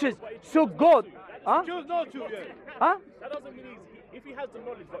he wishes. So God, huh? Choose not to. Yeah. Huh? That doesn't mean if he has the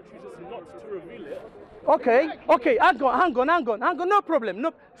knowledge but chooses not to reveal it. Okay, hang on, no problem.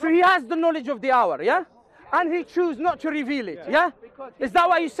 No, so he has the knowledge of the hour, yeah? And he chooses not to reveal it, yeah? Is that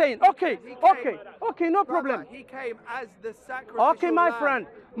what you're saying? Okay, no problem. Brother, he came as the sacrificial Okay, my lamb, friend,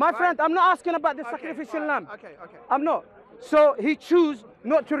 right? I'm not asking about the Okay, sacrificial right, lamb. Okay. I'm not. So he chooses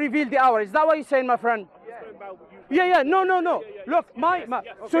not to reveal the hour. Is that what you're saying, my friend? Yeah, no. Look,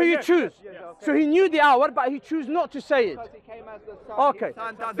 so he choose. So he knew the hour, but he chose not to say it. Because he came as the son. Okay, The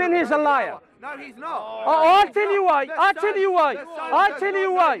son doesn't then he's a know the liar. hour. No, he's not. I'll tell you why. The I'll son- tell you why. the son I'll does tell not you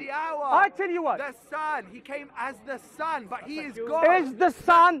know why. the hour. I'll tell you why. The son, he came as the son, but he is God. Is the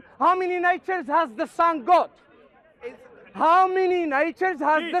son, how many natures has the son got? It's, How many natures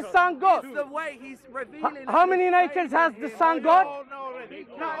has the son got? it's the way he's revealing. How many his natures ways has in the him. son got? No, already.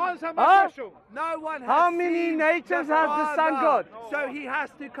 Now answer my Huh? question. No one has How many seen natures the has the son Father. got? So he has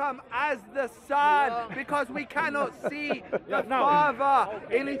to come as the son because we cannot see the now-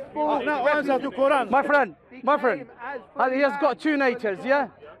 Father in his full Now answer to Quran. My friend, He my friend, came as fully he has got two man, natures, fully yeah?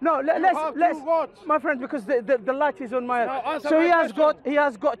 God. No, have let's, two gods. my friend, because the light is on my Now head. answer So my he question.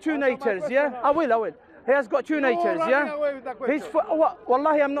 has got two Answer my natures, question yeah? now. I will. He has got two natures, running yeah? away with that He's question.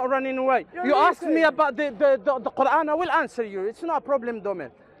 Wallahi, I'm not running away. You asked me about the Quran, I will answer you. It's not a problem,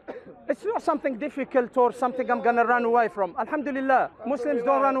 Domin. It's not something difficult or something I'm gonna run away from. Alhamdulillah, Muslims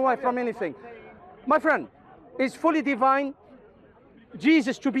don't run away from anything. My friend, is fully divine.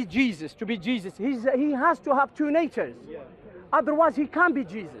 Jesus to be Jesus. He has to have two natures. Otherwise, he can't be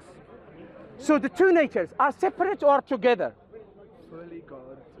Jesus. So the two natures are separate or together? Fully God,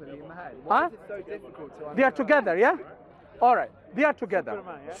 fully man. Huh? Why is it so difficult to understand? They are together, yeah? All right, they are together.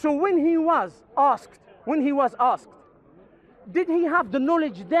 So when he was asked, did he have the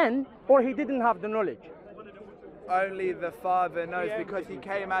knowledge then or he didn't have the knowledge? Only the Father knows because he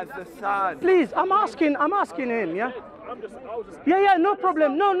came as the Son. Please, I'm asking him, yeah? Yeah, no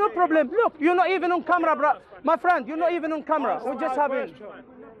problem, no problem. Look, you're not even on camera, bro. My friend, you're not even on camera. We're just having...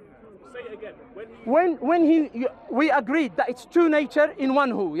 Say it again. We agreed that it's two nature in one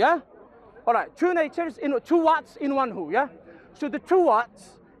who, yeah? All right, two natures in two watts in one who, yeah? So the 2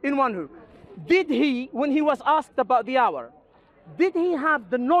 watts in one who. Did he, when he was asked about the hour, did he have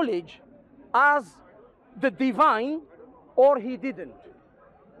the knowledge as the divine or he didn't?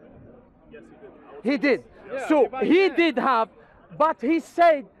 Yes, he did. He did. So he did have, but he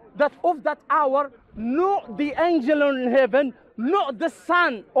said that of that hour, not the angel in heaven, not the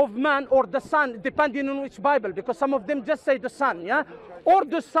son of man or the son, depending on which Bible, because some of them just say the son, yeah? Or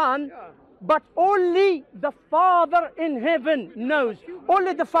the son, but only the Father in heaven knows.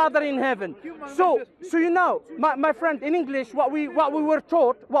 Only the Father in heaven. So you know, my friend, in English, what we were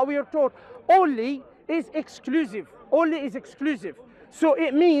taught, only is exclusive. Only is exclusive. So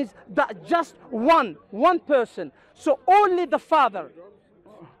it means that just one person. So only the Father.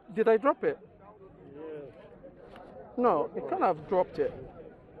 Did I drop it? No, it can't have dropped it.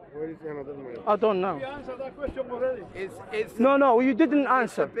 I don't know. You answered that question already. It's No, you didn't a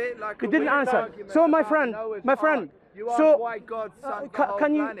answer. bit like You a didn't weird answer. argument So my about friend, Noah's my Ark. friend. You ask So why God sunk the whole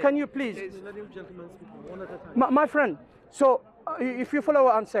planet. can you please, It's- my friend? So if you follow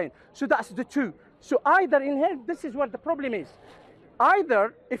what I'm saying, so that's the two. So either in here, this is where the problem is.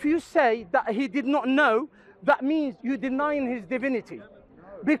 Either if you say that he did not know, that means you're denying his divinity,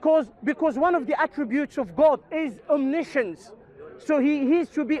 because one of the attributes of God is omniscience. So he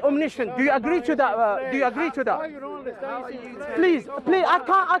should be omniscient. Do you agree to that? Do you agree to Why that? you don't understand? Please,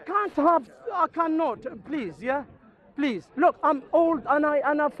 I cannot. Please, yeah. Please, look, I'm old and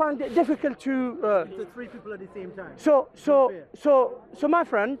I find it difficult to. So 3 people at the same time. So, my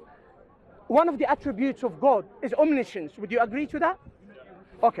friend, one of the attributes of God is omniscience. Would you agree to that?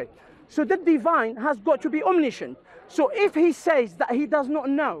 Okay. So the divine has got to be omniscient. So if he says that he does not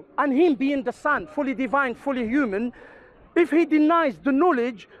know, and him being the Son, fully divine, fully human, if he denies the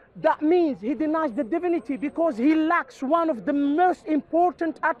knowledge, that means he denies the divinity because he lacks one of the most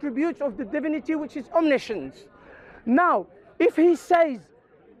important attributes of the divinity, which is omniscience. Now, if he says,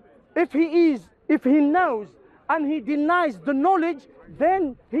 if he knows, and he denies the knowledge,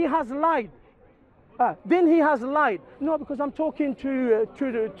 then he has lied. Then he has lied. No, because I'm talking to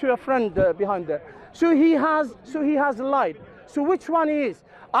a friend behind there. So he has lied. So which one he is?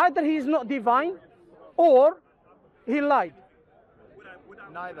 Either he is not divine, or he lied.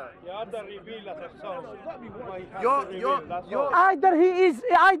 Neither. Either he is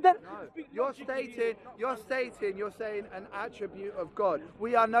either. You're saying an attribute of God.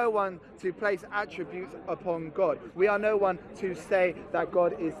 We are no one to place attributes upon God. We are no one to say that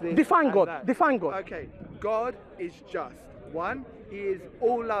God is this. Define and God. that. Define God. Okay, God is just. One, He is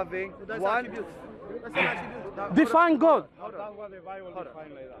all loving. One, Define God.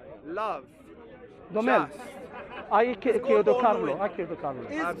 love. Domel. Just. I killed Carlo. I killed Carlo.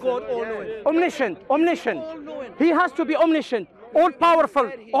 Is God all-knowing? Omniscient. Omniscient. All-knowing. He has to be omniscient, all powerful,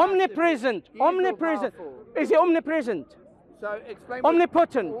 said he has to be. omnipresent, He is all omnipresent. powerful. Is he omnipresent? So explain.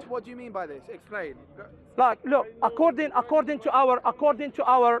 Omnipotent. What do you mean by this? Explain. Like, look, according to our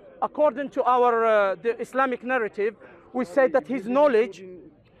the Islamic narrative, we say that his knowledge.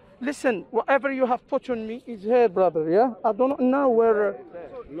 Listen, whatever you have put on me is here, brother. Yeah, I don't know where.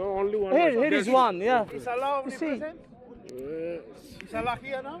 No, only one. Here is one. Yeah. Is Allah You see? omnipresent? Is Allah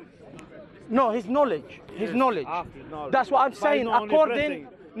here now? No, his knowledge. His knowledge. His knowledge. That's what I'm But saying. not According.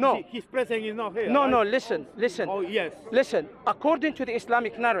 omnipresent. No. His presence is not here. No, right? no, listen. Oh, yes. Listen, according to the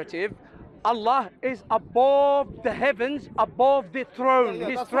Islamic narrative, Allah is above the heavens, above the throne, Yeah,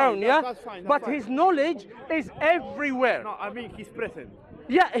 his that's throne, fine, yeah? that's fine, that's But fine. his knowledge is everywhere. No, I mean his presence.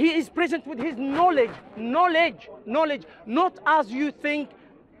 Yeah, he is present with his knowledge, not as you think.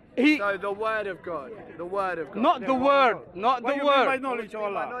 So the word of God. The word of God. Not the word, not What the do you mean by word. knowledge of My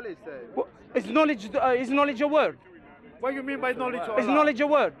Allah? knowledge then. Is knowledge a word? What do you mean by knowledge of Allah? Is knowledge a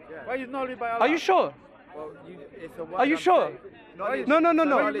word? What is knowledge by Allah? Are you sure? Well, it's a word. Are you I'm sure? saying. Knowledge- No, no, no,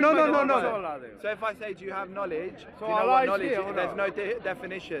 no, knowledge no, is no, not no, a no. word. Allah then. So if I say, do you have knowledge? So do you know Allah what is knowledge here is? or There's not? no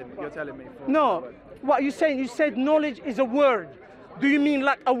definition. You're telling me. For No, what are you saying? You said knowledge is a word. Do you mean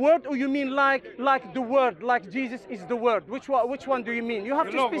like a word, or you mean like the word, like Jesus is the word? Which one do you mean? You have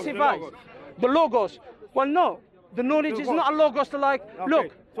The to logos, the specify. logos. The logos. Well, no. The knowledge is not a logos. Like, Okay.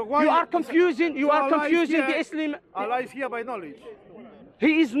 look, So why you are confusing. You so are Allah is confusing here- the Islam. Allah is here by knowledge.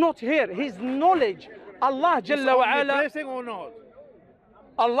 He is not here. His knowledge. Allah Is Jalla wa Ala. omnipresent or not?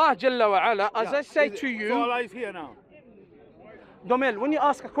 Allah Jalla wa Ala. As Yeah. I say Is it- to So you, Allah is here now. Domel, when you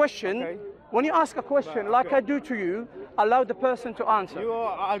ask a question, Okay. when you ask a question like okay. I do to you, allow the person to answer.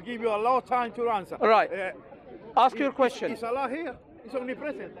 I'll give you a lot of time to answer. All right. Ask your question. Is Allah here? Is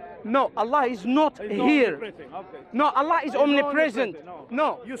omnipresent? No, Allah is not It's not here. omnipresent. Okay. No, Allah is It's not omnipresent. omnipresent,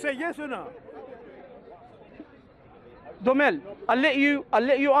 No, You say yes or no? Domel, I'll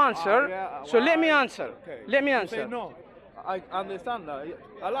let you answer. Yeah, So let me answer. Okay. Let me You answer. say no. I understand that.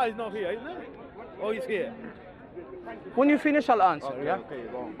 Allah is not here, isn't it? Or is here? When you finish, I'll answer. Okay, Yeah. okay,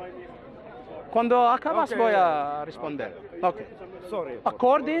 wrong. Cuando acabas Okay. voy a responder. Okay. Sorry.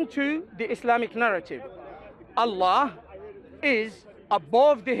 According to the Islamic narrative, Allah is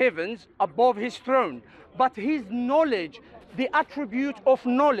above the heavens, above his throne, but his knowledge, the attribute of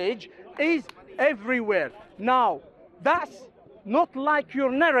knowledge, is everywhere. Now, that's not like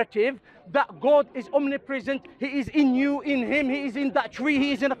your narrative that God is omnipresent, he is in you, in him, he is in that tree,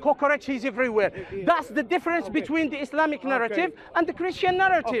 he is in a cockroach, he's everywhere. That's the difference between the Islamic narrative and the Christian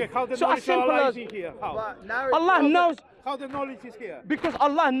narrative. Okay, how the So knowledge as simple of Allah as is here? How? But narrative- Allah knows. How the knowledge is here? Because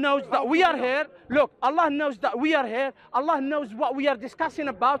Allah knows that we are here. Look, Allah knows that we are here. Allah knows what we are discussing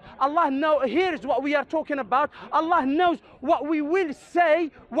about. Allah hears what we are talking about. Allah knows what we will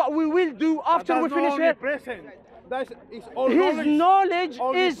say, what we will do after we finish here. Present. That's it's all His knowledge is.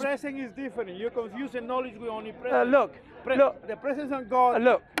 Omnipresent is different. You're confusing knowledge with omnipresent. Look, look, The presence of God.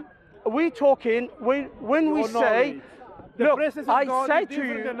 look. We talking when we or say. knowledge. The Look, presence of I God say is to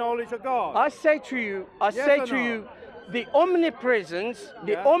different you. than knowledge of God. I say to you, or no? the omnipresence,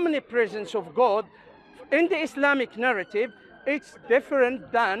 Yeah. omnipresence of God in the Islamic narrative, it's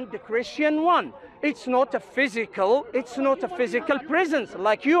different than the Christian one. It's not a physical presence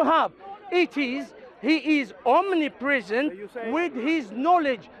like you have. He is omnipresent So you say- with his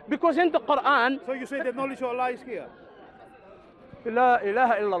knowledge, because in the Quran, So you say the knowledge of Allah is here. La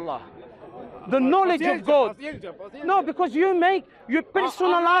ilaha illallah. The knowledge of God. No, because you I'm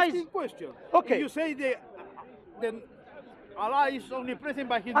personalize. asking question. Okay. You say the Allah is omnipresent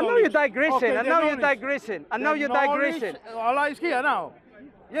by His I know knowledge. you're digressing. Okay, I the know you're knowledge. digressing. I know The you're knowledge, digressing. Allah is here now.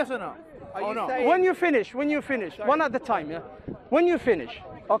 Yes or no? Are Or you no? saying- When you finish, one at a time, yeah? When you finish,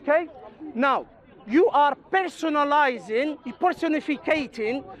 okay? Now, you are personalizing,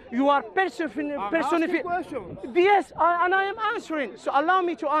 personificating, you are I'm asking questions. Yes, and I am answering. So allow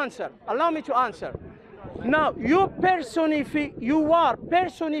me to answer. Allow me to answer. Now you are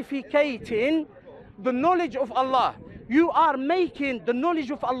personificating the knowledge of Allah. You are making the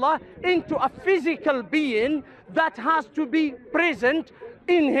knowledge of Allah into a physical being that has to be present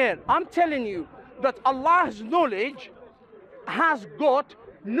in here. I'm telling you that Allah's knowledge has got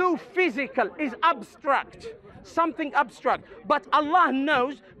no physical, is abstract, something abstract. But Allah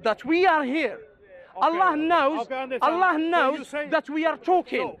knows that we are here. Allah knows, Allah knows that we are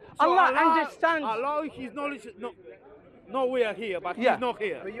talking. Allah understands. Allah, His knowledge, no, we are here, but He's not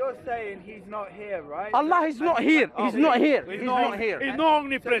here. But you're saying He's not here, right? Allah is not here. He's not here. He's not here. He's not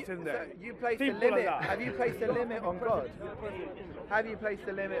omnipresent there. So you placed a Simple as limit. that. Have you placed a limit on God? Have you placed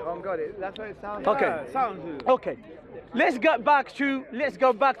a limit on God? That's what it sounds Okay. like. Yeah, sounds good. Okay. Let's go back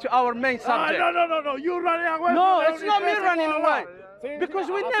to our main subject. No, you're running away. No, from it's not me omnipresent running Allah. away. Because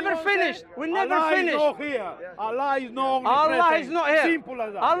we never finished. We never Allah finished. is not here. Allah is not Allah omnipresent. is not here. Simple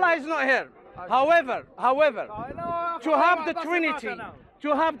as that. Allah is not here. However, to have the Doesn't Trinity, matter now.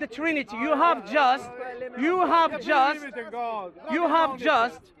 you have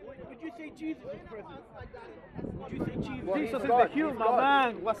just, Would you say Jesus is present? Would you say Jesus? Jesus is the human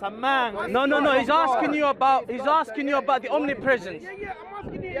man. Was a man. no, he's asking you about the omnipresence. Yeah, I'm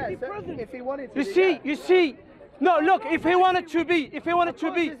asking you, Yeah, is he so present? if He wanted to You see. No, look, if he wanted to be, If He wants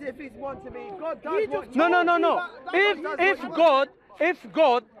to be, God does what no. If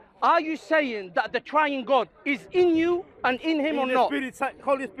God, are you saying that the triune God is in you and in him or not?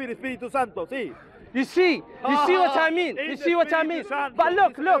 Holy Spirit, Espíritu Santo, sí. You see what I mean? You see what I mean? But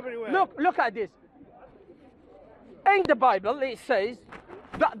look at this. In the Bible, it says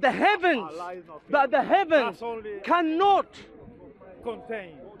that the heavens, cannot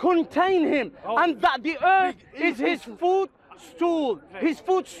contain him, and that the earth is his footstool. His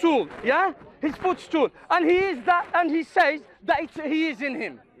footstool, yeah, his footstool, and he is that, and he says that he is in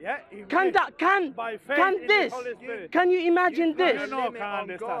him. Yeah, Can this? Can you imagine this? No,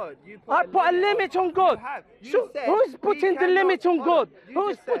 can't understand. I put a limit on God. So who's putting the limit on God?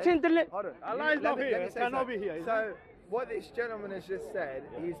 Who's putting the limit? Allah is not here. Cannot be here. So what this gentleman has just said,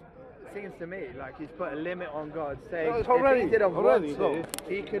 seems to me like he's put a limit on God, saying if he didn't want to,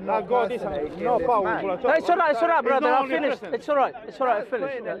 he could not personate in this man. It's all right, brother. I finished. It's all right. I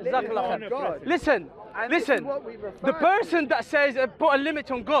finished. Jazakallah khair. Listen. The person that says put a limit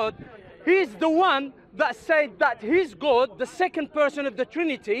on God, he's the one that said that his God, the second person of the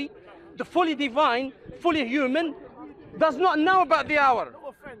Trinity, the fully divine, fully human, does not know about the hour.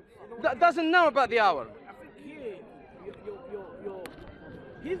 Doesn't know about the hour.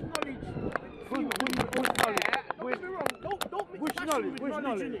 His knowledge. Which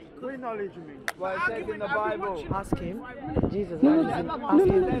knowledge you mean? Well, it says in the Bible. Ask him, Jesus.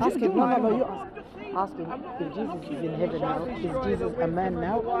 Ask him. No, you ask him if Jesus is in heaven now. Is Jesus a man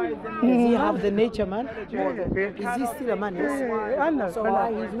now? Does he have the nature man? Or is he still a man? Yes. I know. So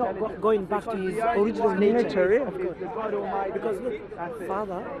why he's not going back to his original nature? Of course. Because look,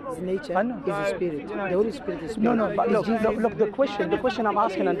 Father's nature is a spirit. The Holy Spirit is spirit. No, but look, the question I'm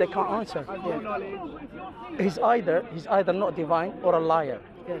asking and they can't answer. He's either not divine or a liar.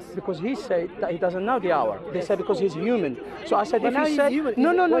 Yes. Because he said that he doesn't know the hour. They said because he's human. So I said, But if now he he's said human.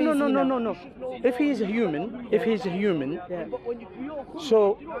 no. If he is a human,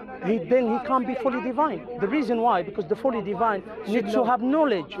 so he can't be fully divine. The reason why, because the fully divine needs to have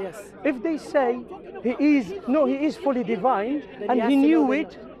knowledge. Yes. If they say he is fully divine and he knew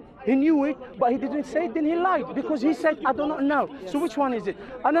it, but he didn't say it, then he lied, because he said, I do not know. So which one is it?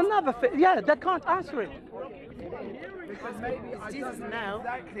 And another thing, they can't answer it. Jesus now.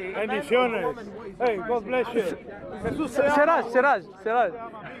 Bendiciones. Hey, God bless you. Jesús se Seraj.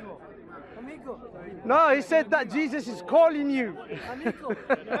 No, he said that Jesus is calling you.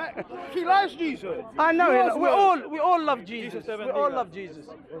 He likes Jesus. I know, You as well. we all love Jesus. We all love Jesus.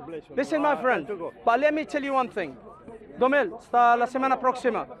 Listen, my friend, but let me tell you one thing. Domel, hasta la semana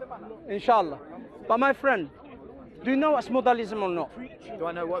próxima, inshallah. But my friend, do you know what's modalism or not? Do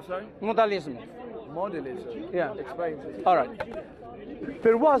I know what, sorry? Modalism. Modelism. Yeah. Explain to me. All right.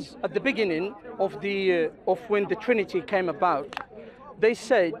 There was at the beginning of when the Trinity came about, they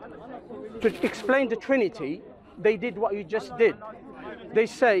said to explain the Trinity, they did what you just did. They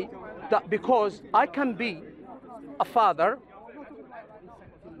say that because I can be a father,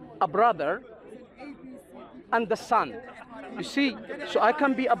 a brother, and the son. You see, so I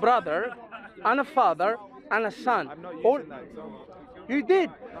can be a brother and a father and a son. I'm not All, using that example. you did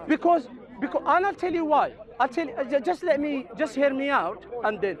because and I'll tell you why. I'll tell you, just hear me out.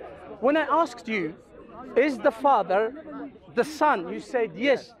 And then when I asked you, is the Father the Son. You said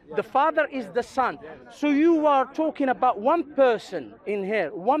yes, the Father is the Son. So you are talking about one person in here,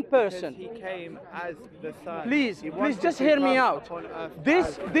 one person. Because he came as the Son. Please, He please wanted just to hear me come out. upon earth This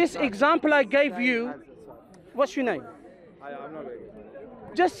as the this Son. example I gave Came you, as the Son. what's your name? I'm not going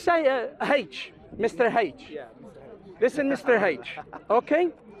to. Just say H, Mr. H. Yeah. Listen, Mr. H, okay?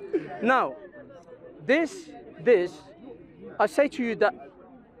 Now, this, I say to you that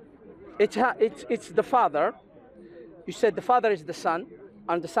it's the Father. You said the Father is the Son,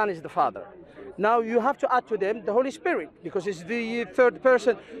 and the Son is the Father. Now you have to add to them the Holy Spirit, because it's the third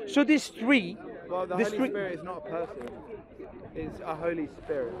person. So these three. Well, the Holy Spirit is not a person. It's a Holy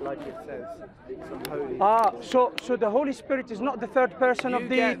Spirit, like it says. Some holy. So the Holy Spirit is not the third person of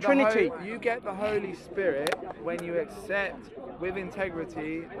the Trinity. You get the Holy Spirit when you accept with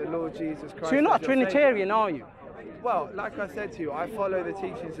integrity the Lord Jesus Christ. So you're not a Trinitarian, are you? Well, like I said to you, I follow the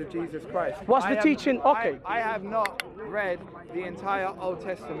teachings of Jesus Christ. What's the teaching? Okay. I have not read the entire Old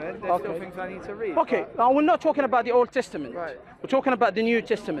Testament. There's still things I need to read. Okay, now we're not talking about the Old Testament. Right. We're talking about the New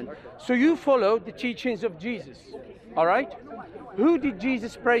Testament. So you follow the teachings of Jesus, all right? Who did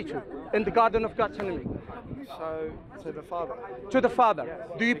Jesus pray to in the Garden of Gethsemane? So, to the Father. To the Father.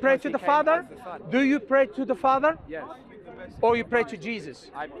 Yes. Do you pray Because to he the came Father? as the Son. Do you pray to the Father? Yes. Or you pray to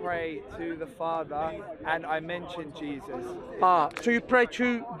Jesus? I pray to the Father and I mention Jesus. So you pray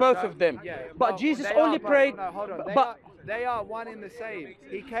to both of them. Yeah. But Well, Jesus they only are, prayed. No, hold on. They But are one in the same.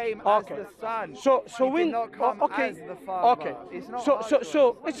 He came okay. as the Son. So he when did not come okay, as the Father. okay. It's not So hard so to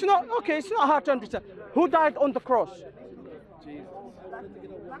so it's not okay. It's not hard to understand. Who died on the cross? Jesus.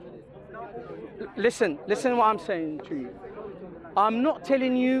 Listen what I'm saying to you. I'm not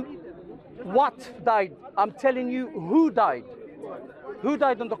telling you what died. I'm telling you who died. Who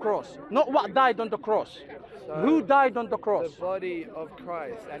died on the cross? Not what died on the cross. So, who died on the cross? The body of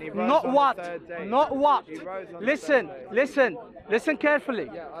Christ, and he rose Not on what. the third day. Not what. He rose on Listen, the third day. listen carefully.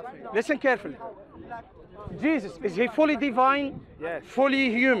 Yeah, ask me. Listen carefully. Jesus, is he fully divine? Yes. Fully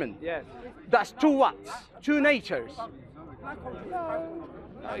human? Yes. That's two whats? Two natures.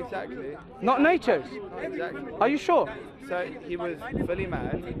 Not exactly. Not natures. Not exactly. Are you sure? So he was fully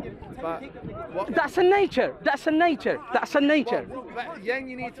man, but what? That's a nature. That's a nature. That's a nature. But then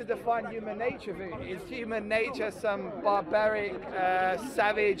you need to define human nature. Is human nature some barbaric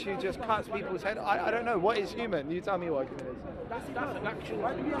savage who just cuts people's head? I don't know. What is human? You tell me what human is.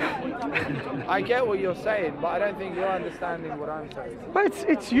 I get what you're saying, but I don't think you're understanding what I'm saying. But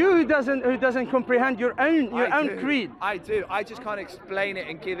it's you who doesn't comprehend your own creed. I do. I just can't explain it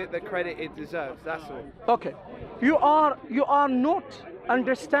and give it the credit it deserves. That's all. Okay. You are not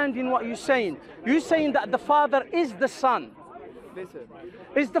understanding what you're saying. You're saying that the Father is the Son. Listen.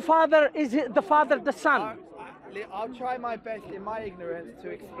 Is the Father the Son? I'll try my best in my ignorance to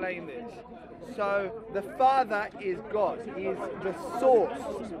explain this. So the Father is God. He is the source.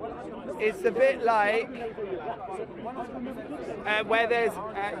 It's a bit like where there's,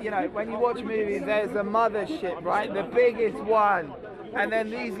 when you watch movies, there's a mothership, right? The biggest one. And then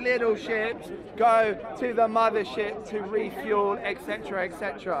these little ships go to the mothership to refuel, etc.,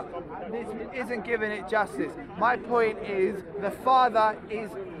 etc. This isn't giving it justice. My point is, the Father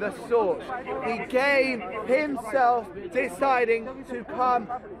is the source. He gave himself deciding to come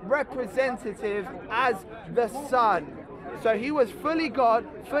representative as the Son. So he was fully God,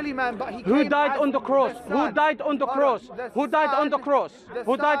 fully man, but he Who came died as on the cross? the Who Son. died on the cross? Who died on the cross?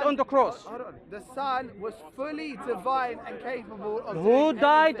 Who died on the cross? Hold on. The Son was fully divine and capable of Who doing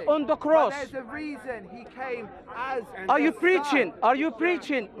died anything. on the cross? But there's a reason he came as Are the you preaching? Son. Are you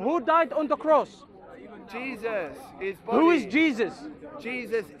preaching? Who died on the cross? Jesus is body. Who is Jesus?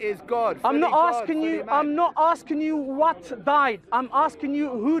 Jesus is God. I'm not fully God, asking fully you. man. I'm not asking you what died. I'm asking you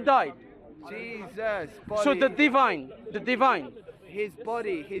who died. Jesus, body. So the divine. His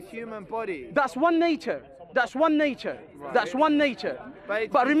body, his human body. That's one nature. That's one nature. Right. That's one nature. But he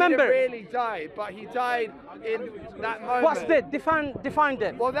remember, didn't really die, but he died in that moment. what's that? Define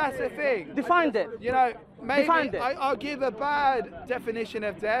that. Well, that's the thing. Define that. You know, maybe Define that. I'll give a bad definition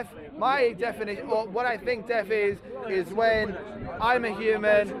of death. My definition, or what I think death is when I'm a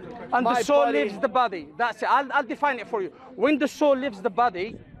human And my the soul body, leaves the body. That's it. I'll define it for you. When the soul leaves the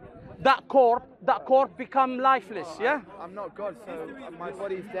body, that corpse become lifeless. Yeah. I'm not God, so my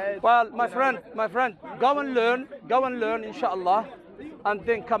body's dead. Well, my friend, go and learn, inshallah, and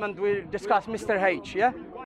then come and we'll discuss Mr. H. Yeah.